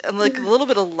it's like a little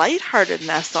bit of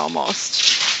lightheartedness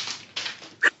almost.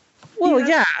 Well,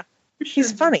 yeah.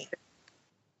 He's funny.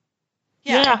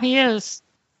 Yeah, he is.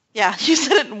 Yeah, you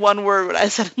said it in one word, but I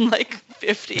said it in like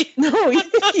 50. No,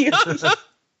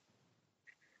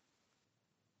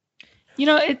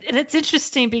 It's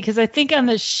interesting because I think on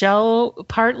the show,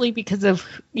 partly because of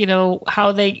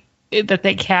how they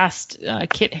cast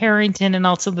Kit Harington, and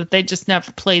also that they just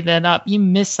never played that up. You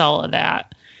miss all of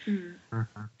that. Mhm.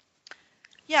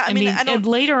 Yeah, I mean, I don't. And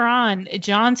later on,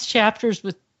 Jon's chapters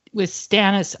with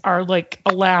Stannis are like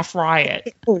a laugh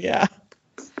riot. Oh, yeah.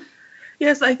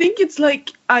 Yes, I think it's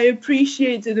like I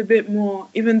appreciate it a bit more,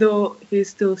 even though he's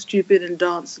still stupid and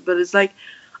dunce. But it's like,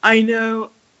 I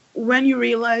know when you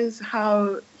realize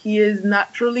how he is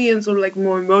naturally and sort of like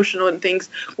more emotional and things,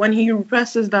 when he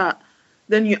represses that,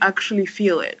 then you actually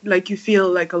feel it. Like, you feel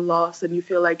like a loss, and you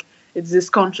feel like it's this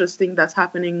conscious thing that's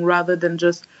happening rather than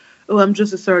just, oh, I'm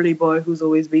just a surly boy who's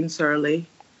always been surly.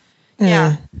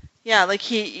 Yeah. Yeah, like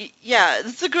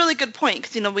it's a really good point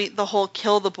because the whole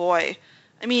kill the boy.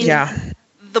 I mean,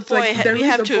 the boy like, we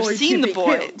have to have seen the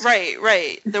boy. Killed.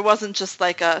 Right. There wasn't just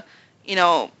like an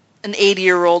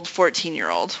 80-year-old,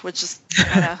 14-year-old, which is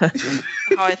kind of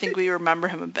how I think we remember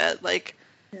him a bit. Like,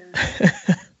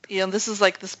 this is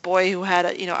like this boy who had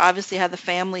obviously had the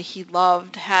family he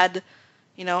loved, had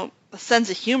a sense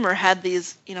of humor, had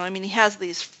these he has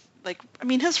these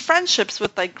his friendships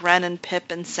with like Gren and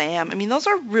Pip and Sam. I mean, those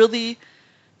are really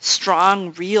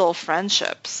strong, real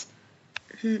friendships.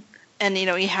 Mhm. And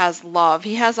he has love.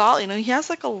 He has all. He has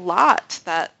like a lot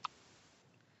that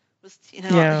was. He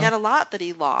had a lot that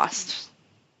he lost.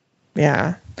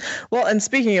 Yeah. Well, and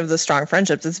speaking of the strong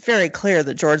friendships, it's very clear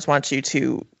that George wants you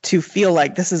to feel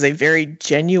like this is a very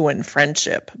genuine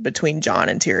friendship between Jon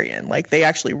and Tyrion. Like, they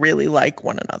actually really like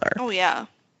one another. Oh yeah.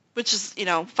 Which is,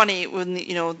 funny when,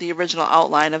 the original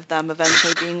outline of them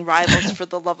eventually being rivals for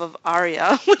the love of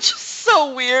Arya, which is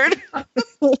so weird.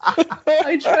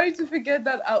 I tried to forget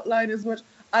that outline as much.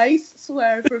 I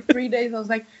swear for 3 days I was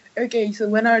like, okay, so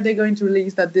when are they going to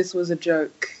release that this was a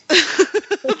joke?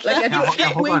 Like, I just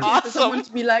kept hold on. waiting for someone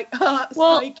to be like,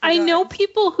 Well, psych, I you know guys.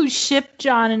 people who ship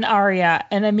Jon and Arya,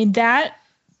 and I mean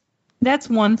that's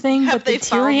one thing, Have but the they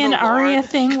found the Tyrion Arya Lord?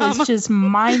 thing was just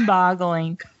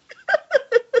mind-boggling.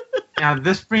 Now,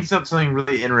 this brings up something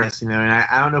really interesting, though, and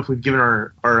I don't know if we've given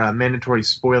our mandatory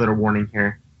spoiler warning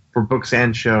here for books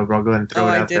and show, but I'll go ahead and throw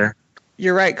it out there.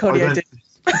 You're right, Cody. I did.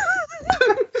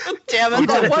 Damn damn it!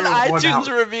 That one iTunes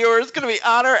reviewer is going to be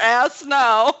on her ass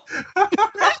now.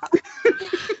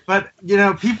 But,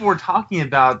 people were talking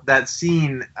about that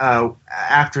scene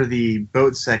after the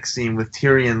boat sex scene with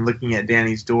Tyrion looking at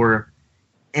Dany's door.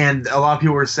 And a lot of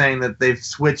people were saying that they've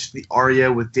switched the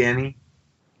Arya with Dany.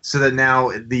 So that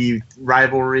now the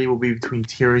rivalry will be between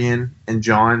Tyrion and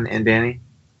Jon and Dany.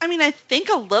 I mean, I think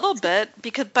a little bit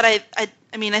but I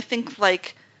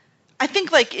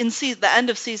think in the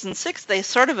end of season 6, they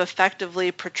sort of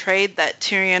effectively portrayed that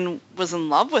Tyrion was in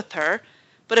love with her.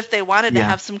 But if they wanted to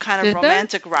have some kind of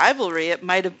romantic rivalry, it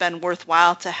might have been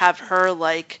worthwhile to have her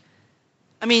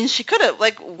she could have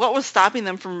what was stopping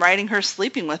them from writing her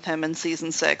sleeping with him in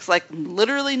season 6?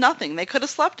 Literally nothing. They could have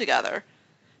slept together.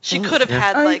 She could have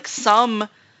had I'm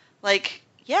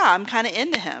kind of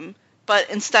into him.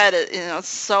 But instead, it's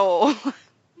so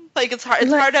it's hard.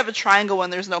 It's hard to have a triangle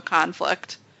when there's no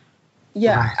conflict.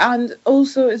 Yeah, and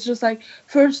also it's just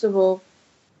first of all,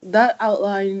 that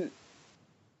outline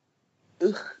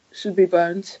should be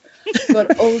burnt,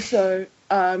 but also,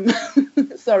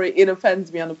 sorry, it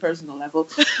offends me on a personal level.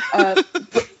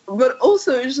 But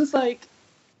also, it's just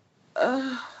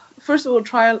first of all,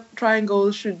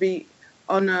 triangles should be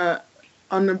on a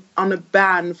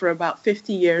ban for about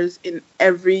 50 years in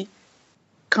every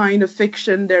kind of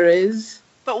fiction there is.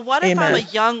 But what if I'm a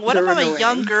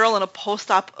young girl in a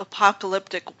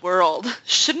post-apocalyptic world?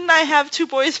 Shouldn't I have 2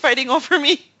 boys fighting over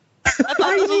me? I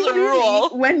thought this was a rule.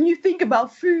 When you think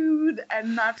about food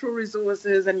and natural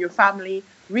resources and your family,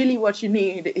 really what you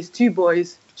need is 2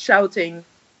 boys shouting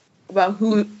about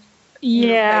who.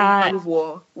 Yeah, kind of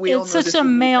war. It's such a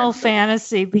male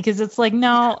fantasy because it's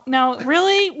no,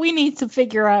 really, we need to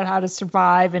figure out how to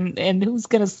survive and who's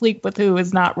going to sleep with who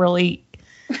is not really,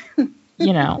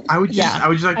 I would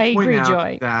just like to point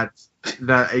out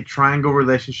that a triangle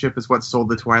relationship is what sold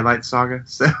the Twilight Saga.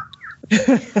 So.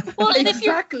 Well,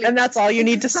 and that's all you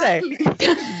need to say.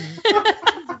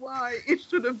 That's why it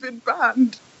should have been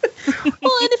banned.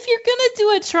 Well, and if you're gonna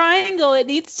do a triangle, it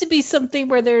needs to be something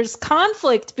where there's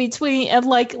conflict between, and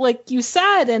like you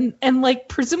said, and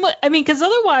presumably, because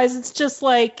otherwise it's just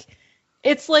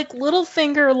it's like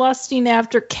Littlefinger lusting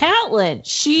after Catelyn.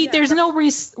 There's no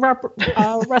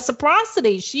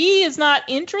reciprocity. She is not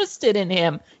interested in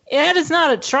him. That is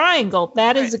not a triangle.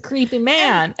 That is a creepy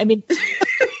man. And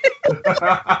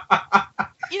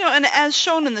as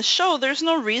shown in the show, there's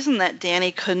no reason that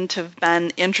Dany couldn't have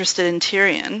been interested in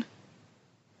Tyrion.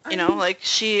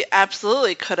 She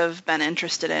absolutely could have been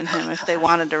interested in him if they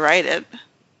wanted to write it.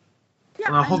 Yeah,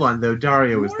 well, hold on, though.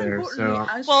 Dario was there, so...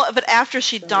 Well, but after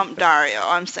she dumped Dario,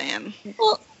 I'm saying.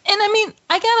 Well, and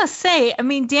I gotta say,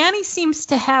 Dany seems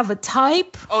to have a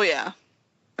type. Oh, yeah.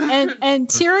 And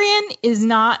Tyrion is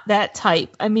not that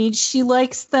type. She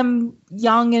likes them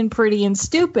young and pretty and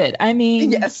stupid.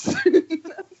 Yes.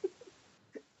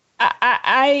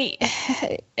 I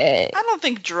don't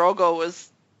think Drogo was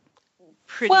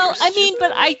pretty. Well,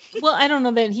 I don't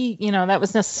know that he, that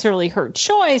was necessarily her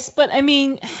choice, but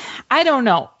I don't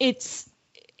know.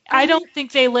 I don't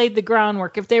think they laid the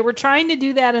groundwork. If they were trying to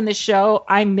do that in the show,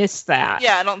 I missed that.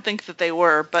 Yeah, I don't think that they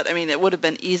were, but it would have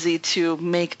been easy to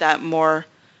make that more.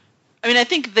 I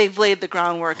think they've laid the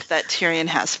groundwork that Tyrion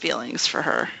has feelings for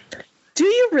her. Do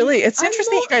you really? It's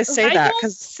interesting you guys say that,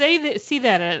 because see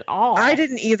that at all. I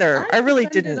didn't either. I really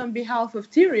didn't. On behalf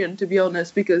of Tyrion, to be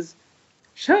honest, because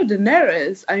show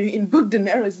Daenerys. In book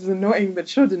Daenerys is annoying, but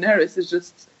show Daenerys is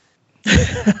just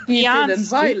beyond and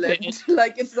violent.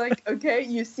 It's okay,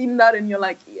 you've seen that, and you're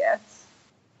yes,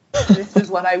 this is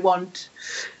what I want.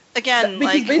 Again,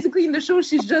 because basically in the show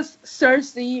she's just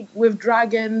Cersei with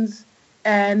dragons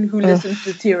and who listens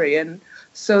to Tyrion.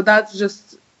 So that's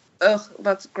just. Ugh,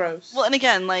 that's gross. Well, and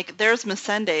again, there's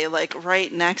Missandei,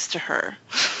 right next to her.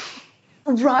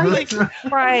 Right?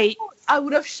 Right. I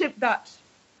would have shipped that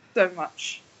so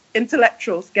much.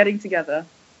 Intellectuals getting together.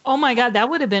 Oh my god, that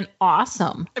would have been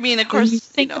awesome. Of course, when you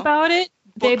think about it,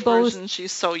 they both. Version,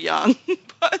 she's so young.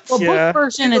 But book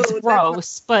version, it's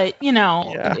gross, but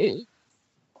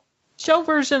show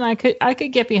version, I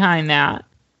could get behind that.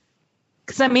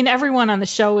 Because everyone on the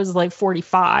show is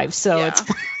 45, so it's.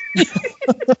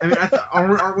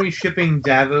 Aren't we shipping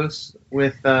Davos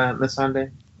with Missandei?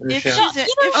 If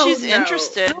she's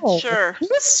interested, sure.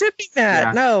 Who's shipping that?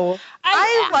 Yeah. No.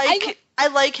 I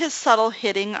like his subtle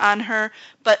hitting on her,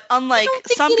 but unlike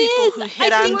some people who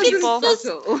hit on people.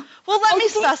 Well, let me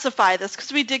specify this,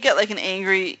 because we did get an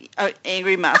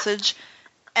angry message,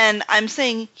 and I'm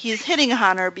saying he's hitting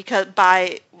on her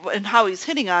and how he's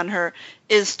hitting on her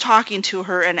is talking to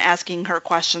her and asking her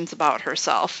questions about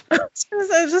herself.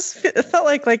 It felt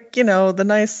like the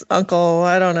nice uncle.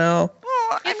 I don't know. Well,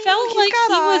 It felt like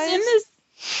he was in this.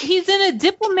 He's in a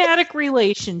diplomatic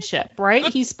relationship, right?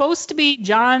 He's supposed to be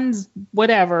John's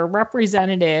whatever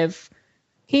representative.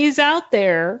 He's out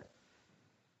there.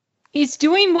 He's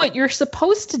doing what you're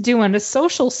supposed to do in a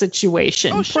social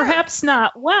situation. Oh, sure. Perhaps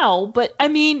not well, but I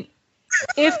mean,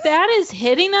 if that is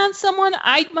hitting on someone,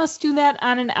 I must do that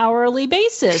on an hourly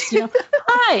basis. You know,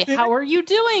 hi, how are you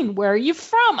doing? Where are you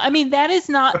from? I mean, that is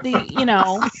not the, you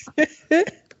know,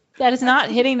 that is not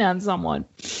hitting on someone.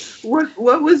 What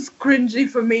was cringy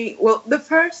for me? Well, the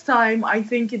first time I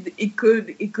think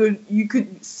you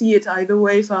could see it either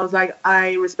way. So I was like,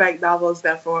 I respect Davos,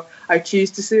 therefore I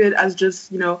choose to see it as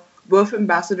just, you know, both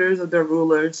ambassadors of their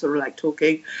rulers sort of like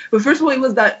talking. But first of all, it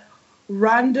was that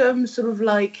random sort of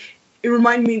like, it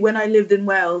reminded me when I lived in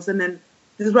Wales, and then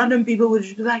these random people would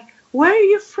just be like, where are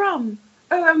you from?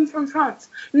 Oh, I'm from France.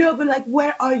 No, but like,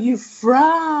 where are you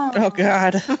from? Oh,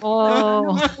 God.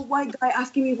 Oh, A white guy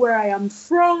asking me where I am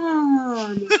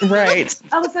from. Right.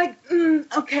 I was like,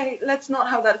 okay, let's not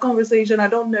have that conversation. I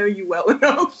don't know you well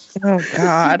enough. Oh,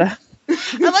 God.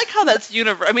 I like how that's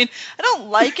universal. I mean, I don't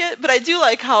like it, but I do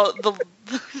like how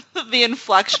the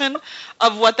inflection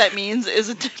of what that means is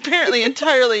apparently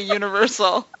entirely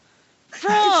universal.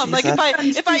 From like if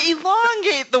I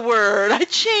elongate the word, I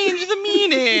change the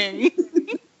meaning.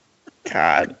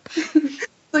 God.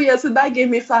 So yeah, so that gave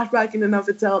me a flashback in and of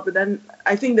itself. But then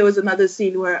I think there was another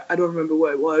scene where I don't remember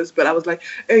what it was, but I was like,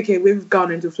 okay, we've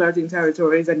gone into flirting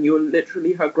territories, and you're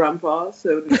literally her grandpa.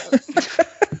 So no.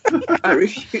 I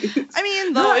refuse. I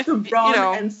mean, though, if,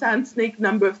 Bronn and Sand Snake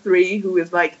number 3, who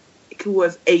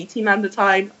was 18 at the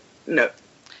time. No.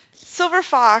 Silver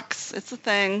Fox, it's a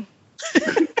thing.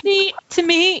 See, to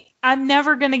me, I'm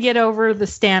never going to get over the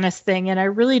Stannis thing, and I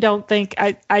really don't think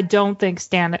I don't think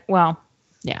Stannis. Well,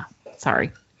 yeah,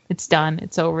 sorry, it's done.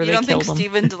 It's over. You they don't think killed him.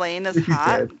 Stephen Delane is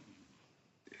hot?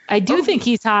 I do think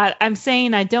he's hot. I'm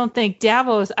saying I don't think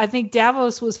Davos. I think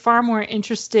Davos was far more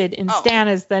interested in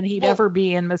Stannis than he'd ever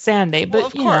be in Missandei. But Well,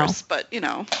 of course, but you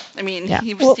know, I mean, Yeah.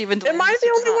 he was Stephen Delane. Am I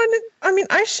the only one? I mean,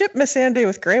 I ship Missandei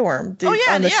with Grey Worm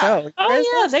on the show. You Oh, guys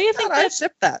yeah, watch they that? think I that-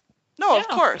 ship that. No, of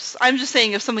course. I'm just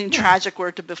saying if something tragic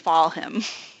were to befall him.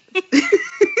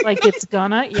 like it's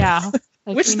gonna, yeah.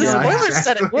 Like Which we the know that. spoilers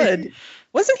said it would.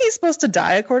 Wasn't he supposed to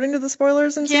die according to the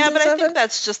spoilers in Yeah, season but 7? I think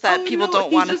that's just that people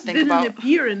don't want to think He about. just didn't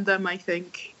appear in them, I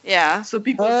think. Yeah. So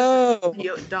people Oh.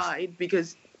 he died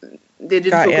because they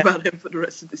didn't Got talk ya. about him for the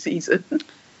rest of the season.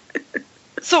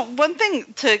 So one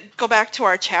thing to go back to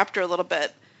our chapter a little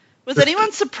bit, was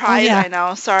anyone surprised? yeah. I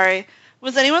know, sorry.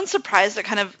 Was anyone surprised at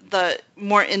kind of the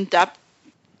more in-depth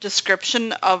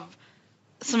description of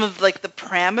some of like the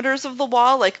parameters of the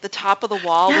wall? Like the top of the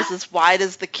wall was as wide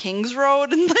as the King's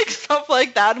Road and like stuff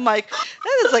like that. I'm like,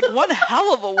 that is like one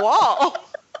hell of a wall.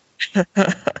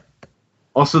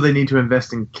 Also, they need to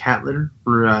invest in cat litter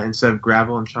for instead of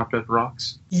gravel and chopped up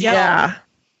rocks. Yeah.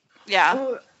 Yeah.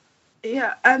 Oh,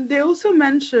 yeah, and they also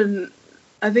mention,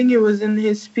 I think it was in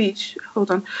his speech,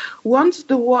 hold on, once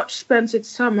the watch spent its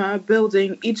summer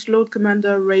building, each Lord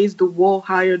Commander raised the wall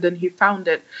higher than he found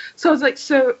it. So I was like,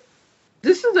 so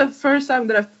this is the first time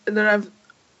that I've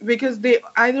because they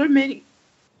either made,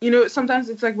 you know, sometimes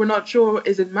it's like we're not sure,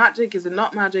 is it magic, is it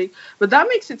not magic, but that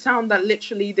makes it sound that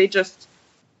literally they just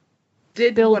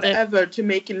did Build whatever to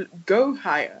make it go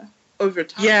higher over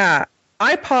time. Yeah.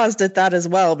 I paused at that as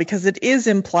well because it is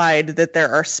implied that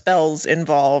there are spells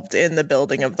involved in the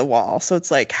building of the wall. So it's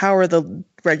like, how are the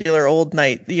regular old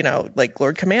knight, you know, like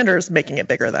Lord Commanders making it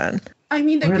bigger then? I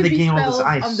mean, there Where are could they be getting all this spells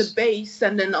ice? on the base,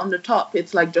 and then on the top,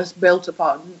 it's like just built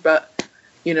upon. But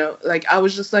you know, like I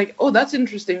was just like, oh, that's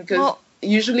interesting because Well-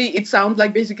 usually it sounds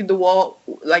like basically the wall,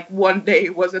 like one day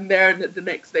it wasn't there, and the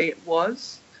next day it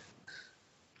was.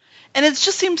 And it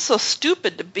just seems so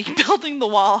stupid to be building the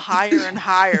wall higher and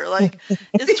higher. Like,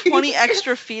 is 20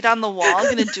 extra feet on the wall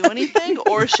going to do anything?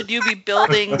 Or should you be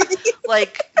building,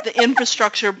 like, the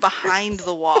infrastructure behind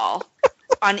the wall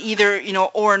on either, you know,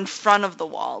 or in front of the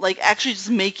wall? Like, actually just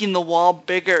making the wall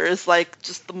bigger is, like,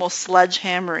 just the most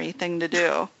sledgehammery thing to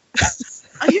do.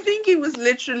 I think it was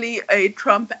literally a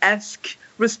Trump-esque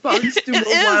response to more It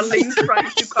is. wildlings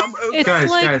trying to come over. It's Guys,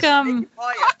 like guys.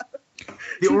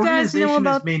 The Do you guys know organization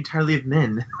about- is made entirely of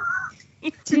men.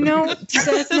 Do you guys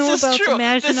This know is about true. the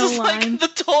Maginot This is Line? like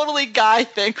the totally guy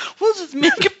thing. We'll just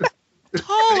make it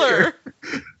taller. Are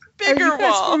Bigger you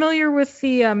guys wall. familiar with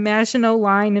the Maginot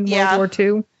Line in Yeah. World War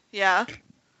II? Yeah.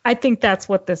 I think that's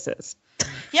what this is.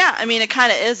 Yeah, I mean, it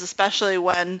kind of is, especially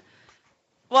when,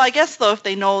 well, I guess, though, if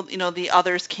they know, you know, the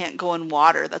others can't go in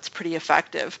water, that's pretty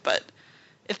effective. But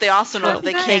if they also know that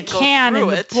they can't go can through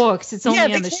in it, the books. It's only Yeah,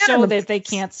 on they the can show in the that they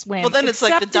can't swim. Well, then it's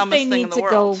like the Except if dumbest they thing need in the to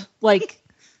world. go, like,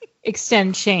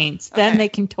 extend chains. Then Okay. they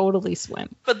can totally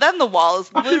swim. But then the wall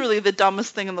is literally the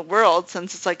dumbest thing in the world,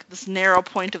 since it's like this narrow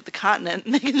point of the continent,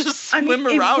 and they can just swim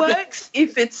around it works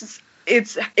if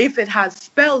if it has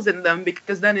spells in them,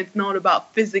 because then it's not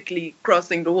about physically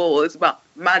crossing the wall, it's about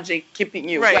magic keeping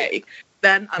you Right. away.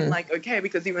 Then I'm like, okay,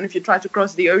 because even if you try to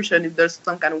cross the ocean, if there's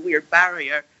some kind of weird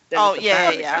barrier, then Oh, it's a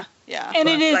yeah, barrier. yeah. And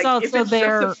it is Like, if also it's just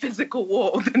there. a physical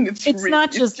wall, then it's It's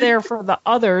not just there for the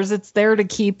others. It's there to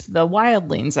keep the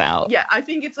wildlings out. Yeah, I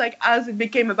think it's like as it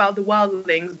became about the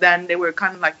wildlings, then they were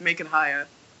kind of like make it higher.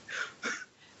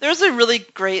 There's a really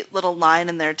great little line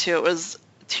in there, too. It was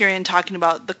Tyrion talking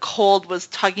about the cold was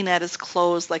tugging at his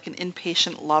clothes like an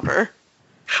impatient lover,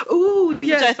 Ooh,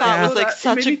 yes, which I thought Yeah. was like It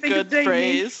such made a me think of good Jamie.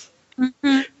 phrase.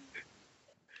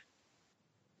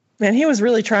 Man, he was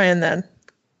really trying then.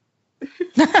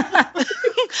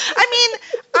 I mean,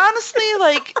 honestly,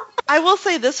 like, I will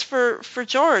say this for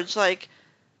George, like,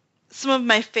 some of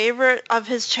my favorite of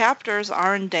his chapters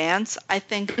are in Dance. I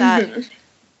think that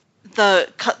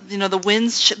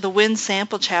the Wind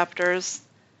sample chapters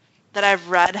that I've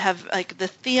read have, like, the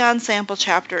Theon sample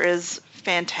chapter is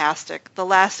fantastic. The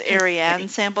last Arianne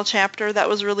sample chapter that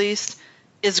was released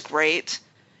is great.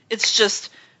 It's just,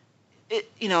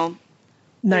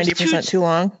 90% too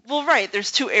long. well, right.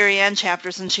 There's 2 Arianne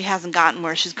chapters, and she hasn't gotten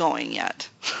where she's going yet.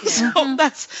 So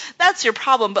that's your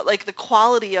problem. But like the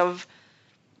quality of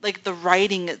like the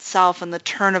writing itself and the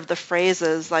turn of the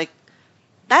phrases, like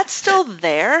that's still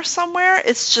there somewhere.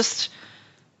 It's just,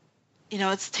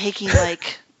 it's taking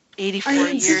like 84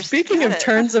 years. Speaking to of get it.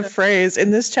 turns of phrase, in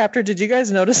this chapter, did you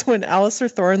guys notice when Alistair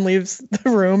Thorne leaves the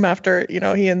room after,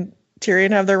 he and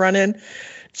Tyrion have their run-in?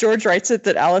 George writes it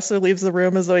that Alistair leaves the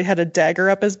room as though he had a dagger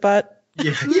up his butt.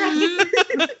 Yeah.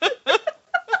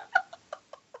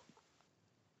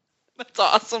 That's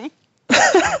awesome.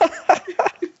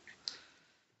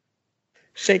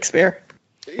 Shakespeare.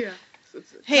 Yeah.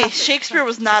 Hey, Shakespeare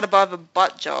was not above a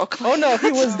butt joke. Oh no,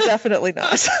 he was definitely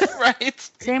not. Right.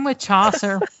 Same with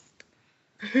Chaucer.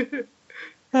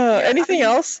 Anything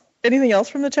else? Anything else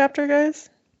from the chapter, guys?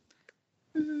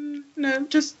 No,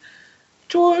 just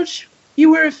George,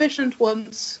 you were efficient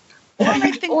once.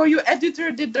 Or your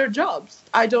editor did their jobs.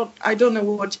 I don't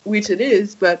know which it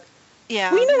is, but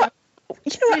Yeah. Well, you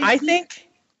know what I think?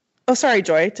 Oh, sorry,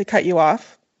 Joy, to cut you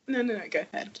off. no, go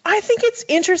ahead. I think it's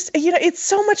interesting. It's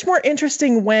so much more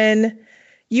interesting when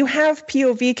you have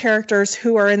POV characters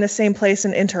who are in the same place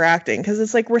and interacting, because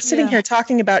it's like we're sitting here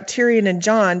talking about Tyrion and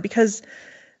Jon because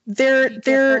they're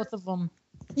both of them.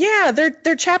 yeah,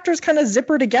 their chapters kind of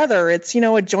zipper together. It's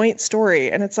a joint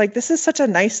story, and it's like this is such a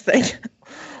nice thing.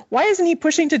 Why isn't he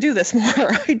pushing to do this more?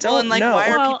 I don't Well, and like, know. why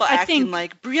are Well, people I acting think-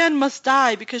 like Brienne must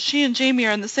die because she and Jamie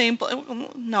are in the same place?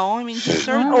 No, I mean he's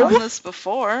sort of done this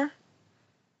before.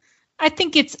 I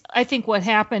think what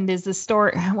happened is the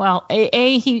story. Well,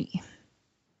 he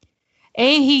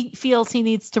feels he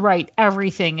needs to write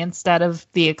everything instead of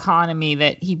the economy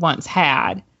that he once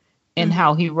had and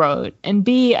how he wrote. And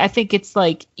B, I think it's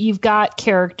like you've got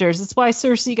characters. That's why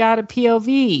Cersei got a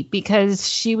POV, because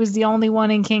she was the only one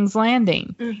in King's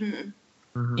Landing.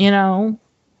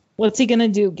 What's he gonna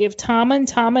do? Give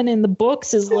Tommen in the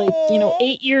books is like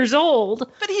 8 years old.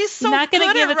 But he's so Not gonna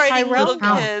good give at it writing Tyrell little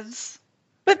now. kids.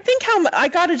 But think how I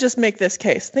gotta just make this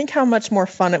case. Think how much more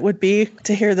fun it would be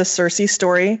to hear the Cersei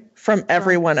story from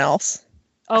everyone else,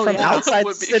 Oh from yeah. outside the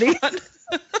would be city, fun.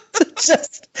 to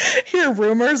just hear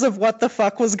rumors of what the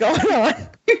fuck was going on.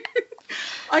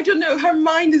 I don't know. Her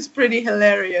mind is pretty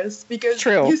hilarious because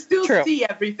True, you still true. see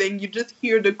everything. You just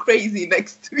hear the crazy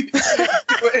next to you.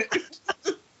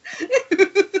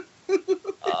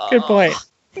 Good point.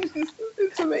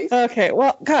 It's amazing. Okay,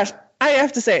 well, gosh, I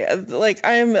have to say, like,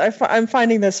 I'm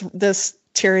finding this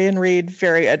Tyrion read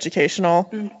very educational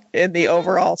in the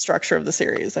overall structure of the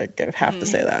series. I have to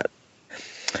say that.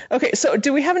 Okay, so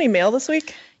do we have any mail this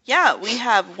week? Yeah, we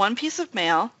have one piece of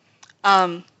mail.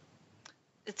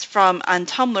 It's on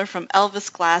Tumblr from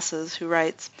Elvis Glasses, who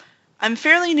writes, I'm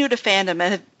fairly new to fandom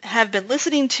and have been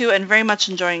listening to and very much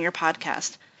enjoying your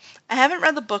podcast. I haven't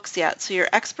read the books yet, so your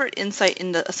expert insight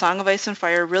into A Song of Ice and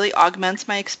Fire really augments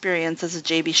my experience as a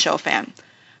JB Show fan.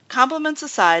 Compliments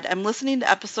aside, I'm listening to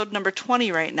episode number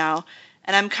 20 right now,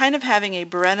 and I'm kind of having a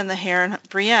Brienne in the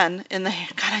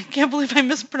God, I can't believe I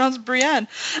mispronounced Brienne.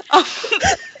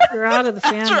 You're out of the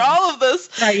After fandom. all of this,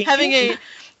 Right. having a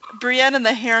Brienne in the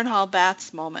Harrenhal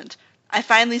baths moment. I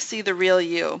finally see the real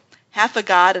you. Half a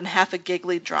god and half a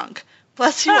giggly drunk.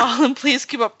 Bless you all, and please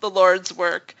keep up the Lord's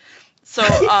work. So,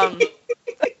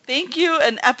 Thank you.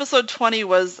 And episode 20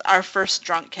 was our first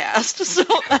drunk cast. So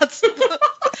that's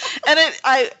and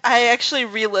I actually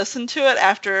re-listened to it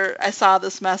after I saw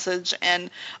this message,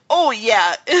 and oh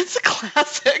yeah, it's a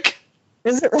classic.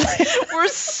 Is it really?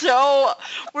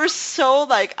 We're so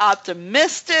like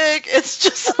optimistic. It's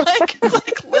just like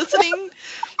listening.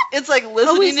 It's like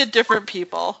listening to different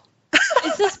people.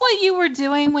 Is this what you were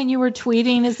doing when you were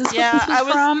tweeting? Is this what this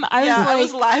is from? I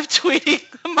was live tweeting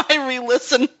my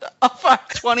re-listen of our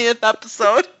 20th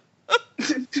episode.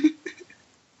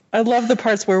 I love the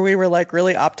parts where we were like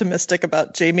really optimistic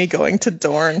about Jamie going to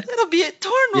Dorne.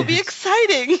 Dorne will be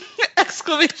exciting!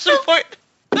 Exclamation point.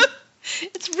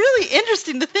 It's really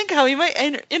interesting to think how he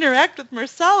might interact with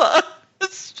Myrcella.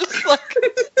 It's just like...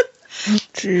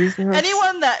 Jesus.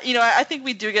 Anyone that, I think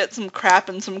we do get some crap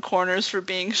in some corners for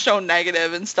being so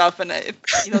negative and stuff, and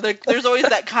there's always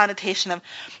that connotation of,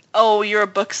 oh, you're a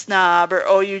book snob, or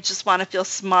oh, you just want to feel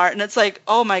smart, and it's like,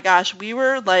 oh my gosh, we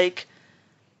were like,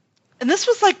 and this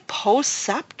was like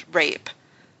post-sept rape.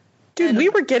 Dude, we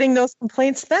were getting those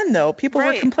complaints then, though. People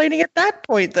were complaining at that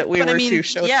point that we were too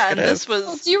show and this was...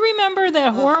 Well, do you remember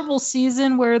that horrible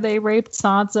season where they raped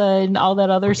Sansa and all that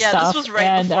other stuff? Yeah, this was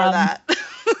right before that.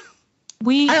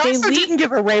 I also didn't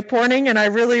give a rape warning, and I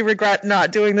really regret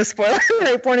not doing the spoiler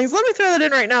rape warnings. Let me throw that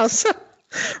in right now. So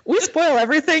we spoil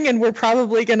everything, and we're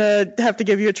probably going to have to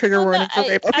give you a trigger warning for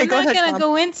rape. Okay, go ahead. I'm not going to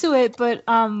go into it, but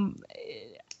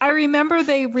I remember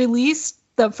they released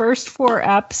the first 4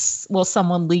 eps. Well,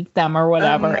 someone leaked them or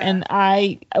whatever, and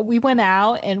we went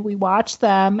out and we watched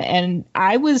them, and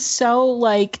I was so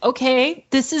like, okay,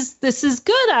 this is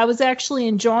good. I was actually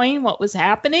enjoying what was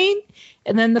happening.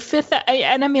 And then the 5th,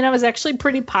 I was actually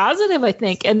pretty positive, I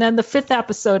think. And then the 5th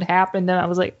episode happened, and I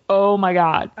was like, oh my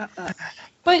God.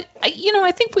 But,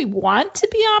 I think we want to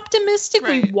be optimistic.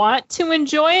 Right. We want to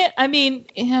enjoy it. I mean,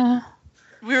 yeah.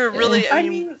 We were really,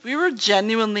 we were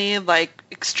genuinely, like,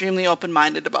 extremely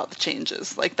open-minded about the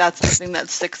changes. Like, that's the thing that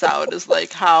sticks out is,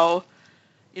 like, how,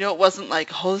 it wasn't like,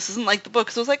 oh, this isn't like the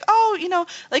book. So it was like, oh,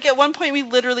 like, at one point we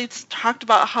literally talked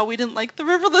about how we didn't like the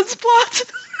Riverlands plot.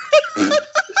 Oh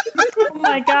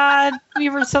my God, we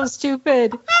were so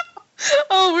stupid.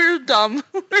 Oh, we were dumb.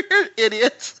 We were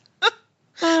idiots.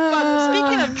 But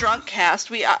speaking of drunk cast,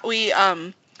 we've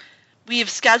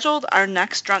scheduled our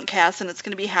next drunk cast, and it's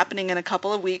going to be happening in a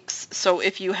couple of weeks. So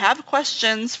if you have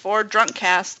questions for drunk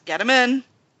cast, get them in.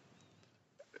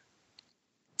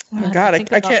 Oh God, I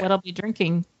can't. What I'll be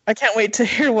drinking. I can't wait to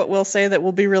hear what we'll say that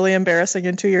will be really embarrassing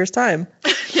in 2 years' time.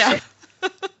 Yeah.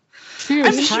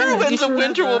 I'm sure Winds of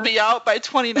Winter will be out by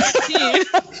 2019.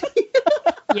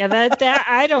 Yeah, that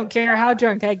I don't care how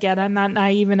drunk I get. I'm not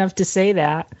naive enough to say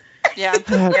that. Yeah,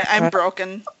 I'm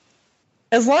broken.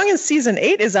 As long as season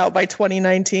 8 is out by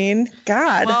 2019,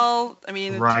 God. Well, I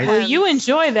mean, right. Well, you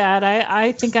enjoy that.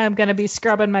 I think I'm going to be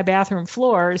scrubbing my bathroom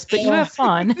floors, but you have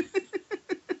fun.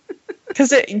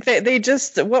 Because they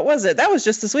just, what was it? That was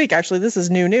just this week, actually. This is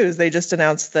new news. They just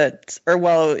announced that,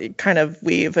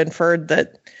 we've inferred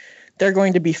that they're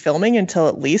going to be filming until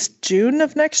at least June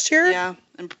of next year. Yeah,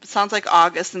 and it sounds like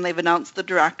August, and they've announced the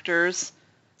directors.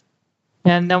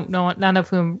 And no, none of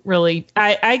whom really.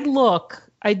 I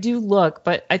do look,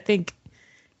 but I think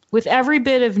with every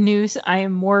bit of news, I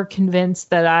am more convinced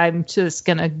that I'm just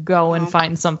gonna go and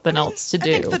find something else to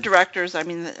do. I think the directors. I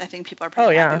think people are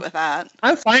pretty happy with that.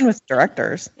 I'm fine with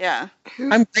directors. Yeah,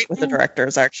 I'm great with the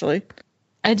directors, actually.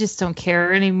 I just don't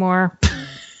care anymore.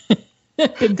 And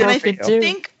I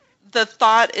think the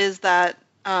thought is that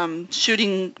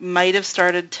shooting might have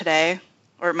started today,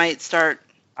 or it might start.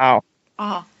 Oh.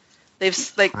 They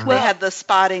had the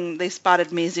spotting. They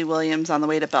spotted Maisie Williams on the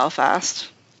way to Belfast.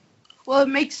 Well, it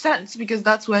makes sense because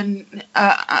that's when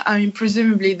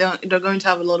presumably they're going to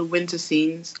have a lot of winter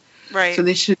scenes, right? So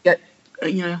they should get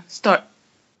start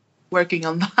working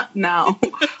on that now.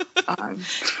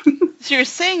 So you're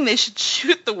saying they should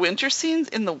shoot the winter scenes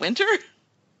in the winter?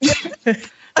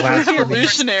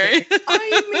 Revolutionary.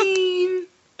 I mean,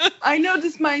 I know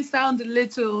this might sound a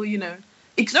little,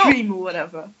 extreme or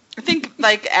whatever. I think,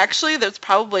 actually, there's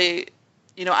probably,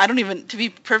 I don't even, to be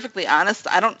perfectly honest,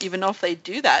 I don't even know if they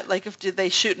do that. Did they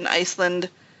shoot in Iceland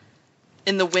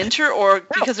in the winter, or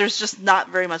because there's just not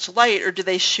very much light, or do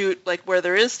they shoot, where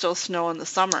there is still snow in the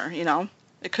summer,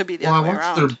 It could be the other way around.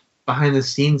 I watched their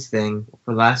behind-the-scenes thing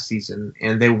for last season,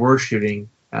 and they were shooting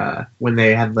when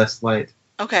they had less light.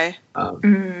 Okay.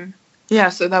 Yeah,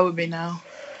 so that would be now.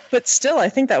 But still, I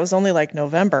think that was only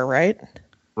November, right?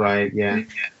 Right, yeah.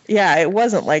 Yeah, it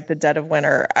wasn't like the dead of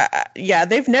winter. Yeah,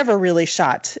 they've never really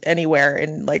shot anywhere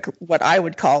in like what I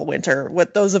would call winter,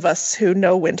 what those of us who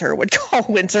know winter would call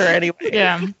winter anyway.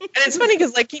 Yeah. And it's funny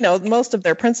because, like, most of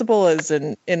their principal is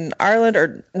in Ireland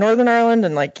or Northern Ireland,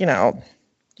 and like, you're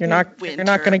not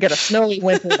going to get a snowy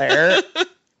winter there.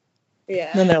 Yeah.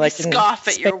 And then they're like, scoff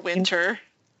at your winter.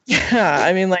 Yeah,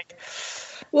 I mean, like,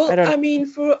 Well, I don't know. I mean,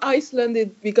 for Iceland,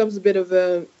 it becomes a bit of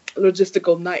a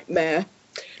logistical nightmare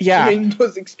yeah, during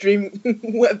those extreme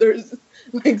weathers.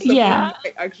 Like, someone Yeah.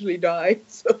 might actually die.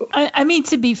 So I mean,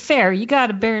 to be fair, you got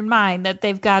to bear in mind that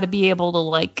they've got to be able to,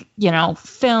 like,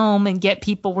 film and get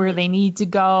people where they need to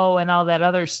go and all that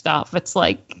other stuff. It's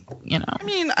like, I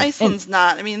mean, Iceland's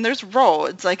not. I mean, there's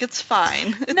roads. Like, it's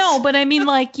fine. No, but I mean,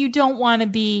 like, you don't want to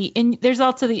be. And there's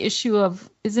also the issue of,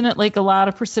 isn't it like a lot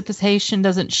of precipitation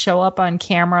doesn't show up on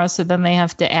camera, so then they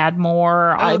have to add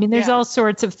more. I mean, there's all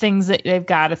sorts of things that they've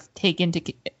got to take into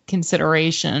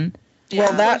consideration.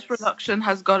 well, that production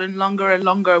has gotten longer and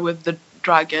longer with the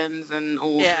dragons and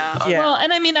all. Yeah. Yeah. Well,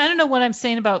 and I mean, I don't know what I'm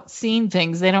saying about seeing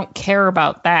things. They don't care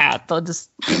about that. They'll just,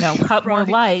 cut more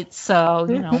lights. So,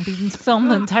 be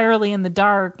filmed entirely in the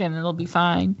dark and it'll be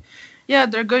fine. Yeah,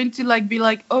 they're going to be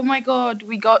like, oh my god,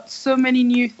 we got so many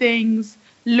new things.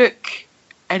 Look,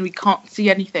 and we can't see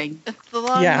anything. It's the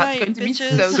long Yeah. night, It's going to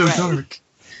be bitches. so dark.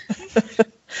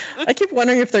 I keep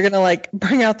wondering if they're gonna like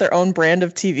bring out their own brand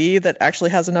of TV that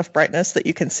actually has enough brightness that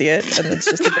you can see it, and it's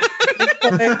just a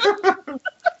bit.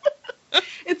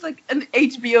 It's like an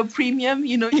HBO premium,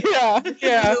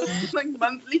 Yeah. like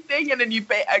monthly thing, and then you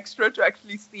pay extra to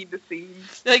actually see the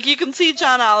scenes. Like, you can see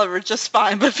John Oliver just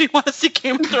fine, but if you want to see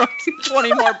Game of Thrones,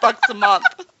 $20 more a month.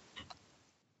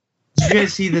 Did you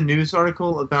guys see the news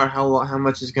article about how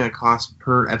much it's going to cost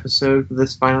per episode for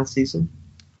this final season?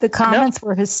 The comments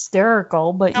were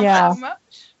hysterical, but How much?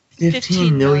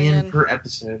 15 million per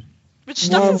episode. Which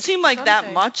doesn't Whoa. seem like that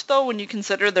Okay. much, though, when you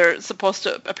consider they're supposed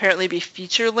to apparently be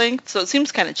feature-length, so it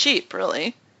seems kind of cheap,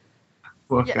 really.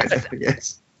 Well, Yes. I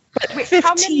guess. Wait,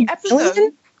 how 15 many episodes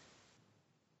million?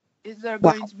 is there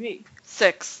Wow. going to be?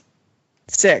 6.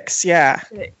 6, yeah.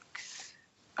 6.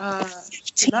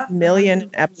 15 million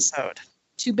episode.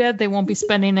 too bad they won't be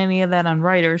spending any of that on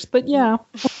writers. But yeah.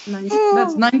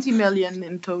 That's 90 million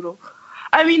in total.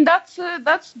 I mean, that's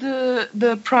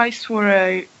the price for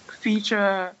a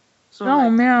feature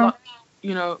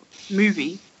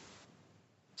movie.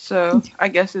 So I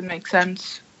guess it makes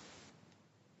sense.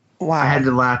 Wow. I had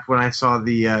to laugh when I saw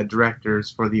the directors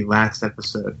for the last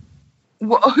episode.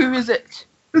 Who is it?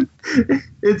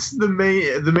 It's the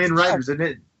main writers, isn't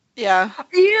it? Yeah.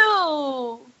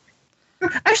 Ew.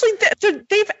 Actually,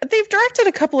 they've directed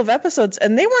a couple of episodes,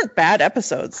 and they weren't bad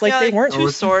episodes. Like, yeah, they weren't.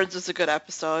 Two Swords is a good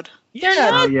episode. They're Yeah.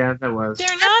 Oh yeah, that was.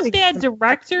 They're not bad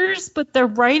directors, but their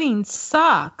writing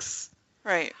sucks.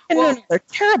 Right. And no, they're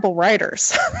terrible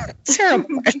writers.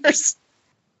 Terrible writers.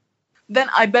 Then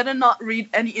I better not read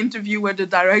any interview where the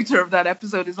director of that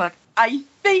episode is like, I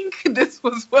think this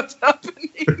was what's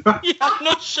happening. Yeah,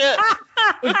 no shit.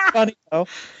 It's funny though.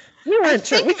 We weren't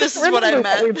sure. think this is what I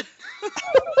meant.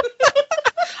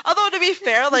 Although, to be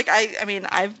fair, like, I mean,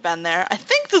 I've been there. I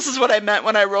think this is what I meant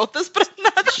when I wrote this, but I'm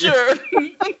not sure.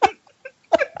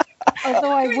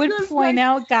 Although I would point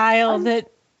out, Guile,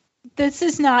 that this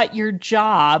is not your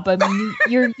job. I mean,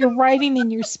 you're writing in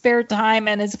your spare time,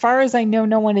 and as far as I know,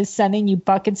 no one is sending you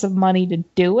buckets of money to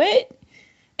do it.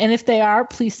 And if they are,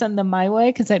 please send them my way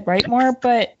because I'd write more.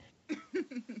 But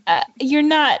you're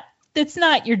not. That's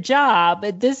not your job.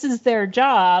 This is their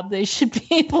job. They should be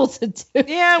able to do it.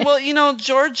 Yeah, well,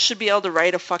 George should be able to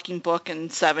write a fucking book in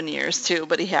 7 years, too,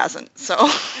 but he hasn't. So,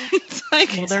 it's like,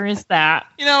 Well, there is that.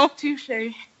 Touche.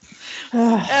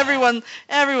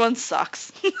 everyone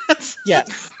sucks.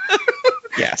 Yes.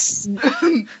 Yes.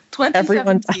 2017.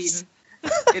 Everyone does.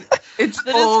 It's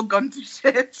all gone to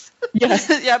shit. Yes.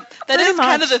 Yeah, that Pretty is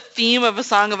kind much. of the theme of A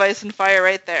Song of Ice and Fire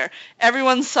right there.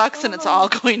 Everyone sucks and it's all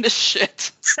going to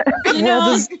shit. You know,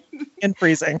 World is in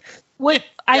freezing. what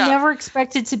I Yeah. never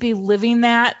expected to be living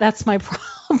that. That's my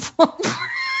problem.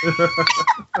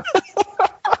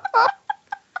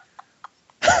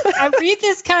 I read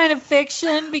this kind of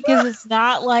fiction because it's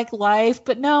not like life,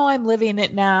 but no, I'm living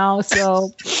it now.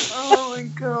 So, Oh my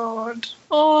god.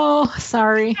 oh,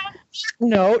 sorry.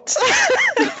 Note.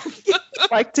 If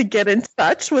you'd like to get in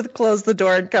touch with Close the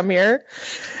Door and Come Here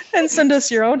and send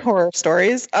us your own horror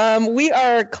stories. We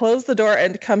are Close the Door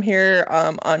and Come Here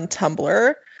on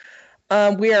Tumblr.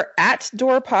 We are at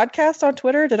Door Podcast on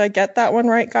Twitter. Did I get that one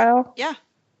right, Guile? Yeah.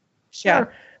 Yeah.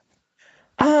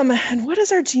 And what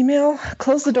is our Gmail?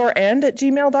 Close the door and at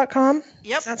gmail.com.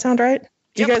 Yep. Does that sound right?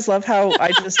 Do you Yep. guys love how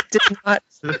I just did not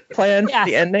planned Yes,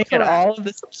 the ending and all of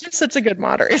this. You're such a good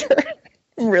moderator.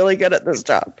 I'm really good at this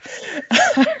job.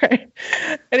 All right.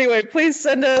 Anyway, please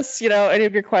send us, any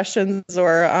of your questions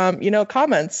or,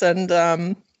 comments.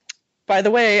 And by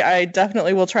the way, I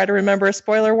definitely will try to remember a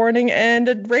spoiler warning and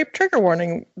a rape trigger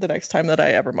warning the next time that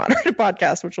I ever moderate a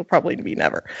podcast, which will probably be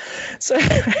never. So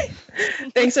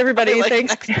thanks, everybody.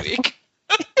 Thanks. Next week.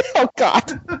 Oh,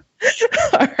 God.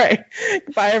 All right.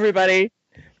 Bye, everybody.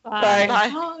 Bye.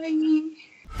 Bye.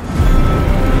 Bye.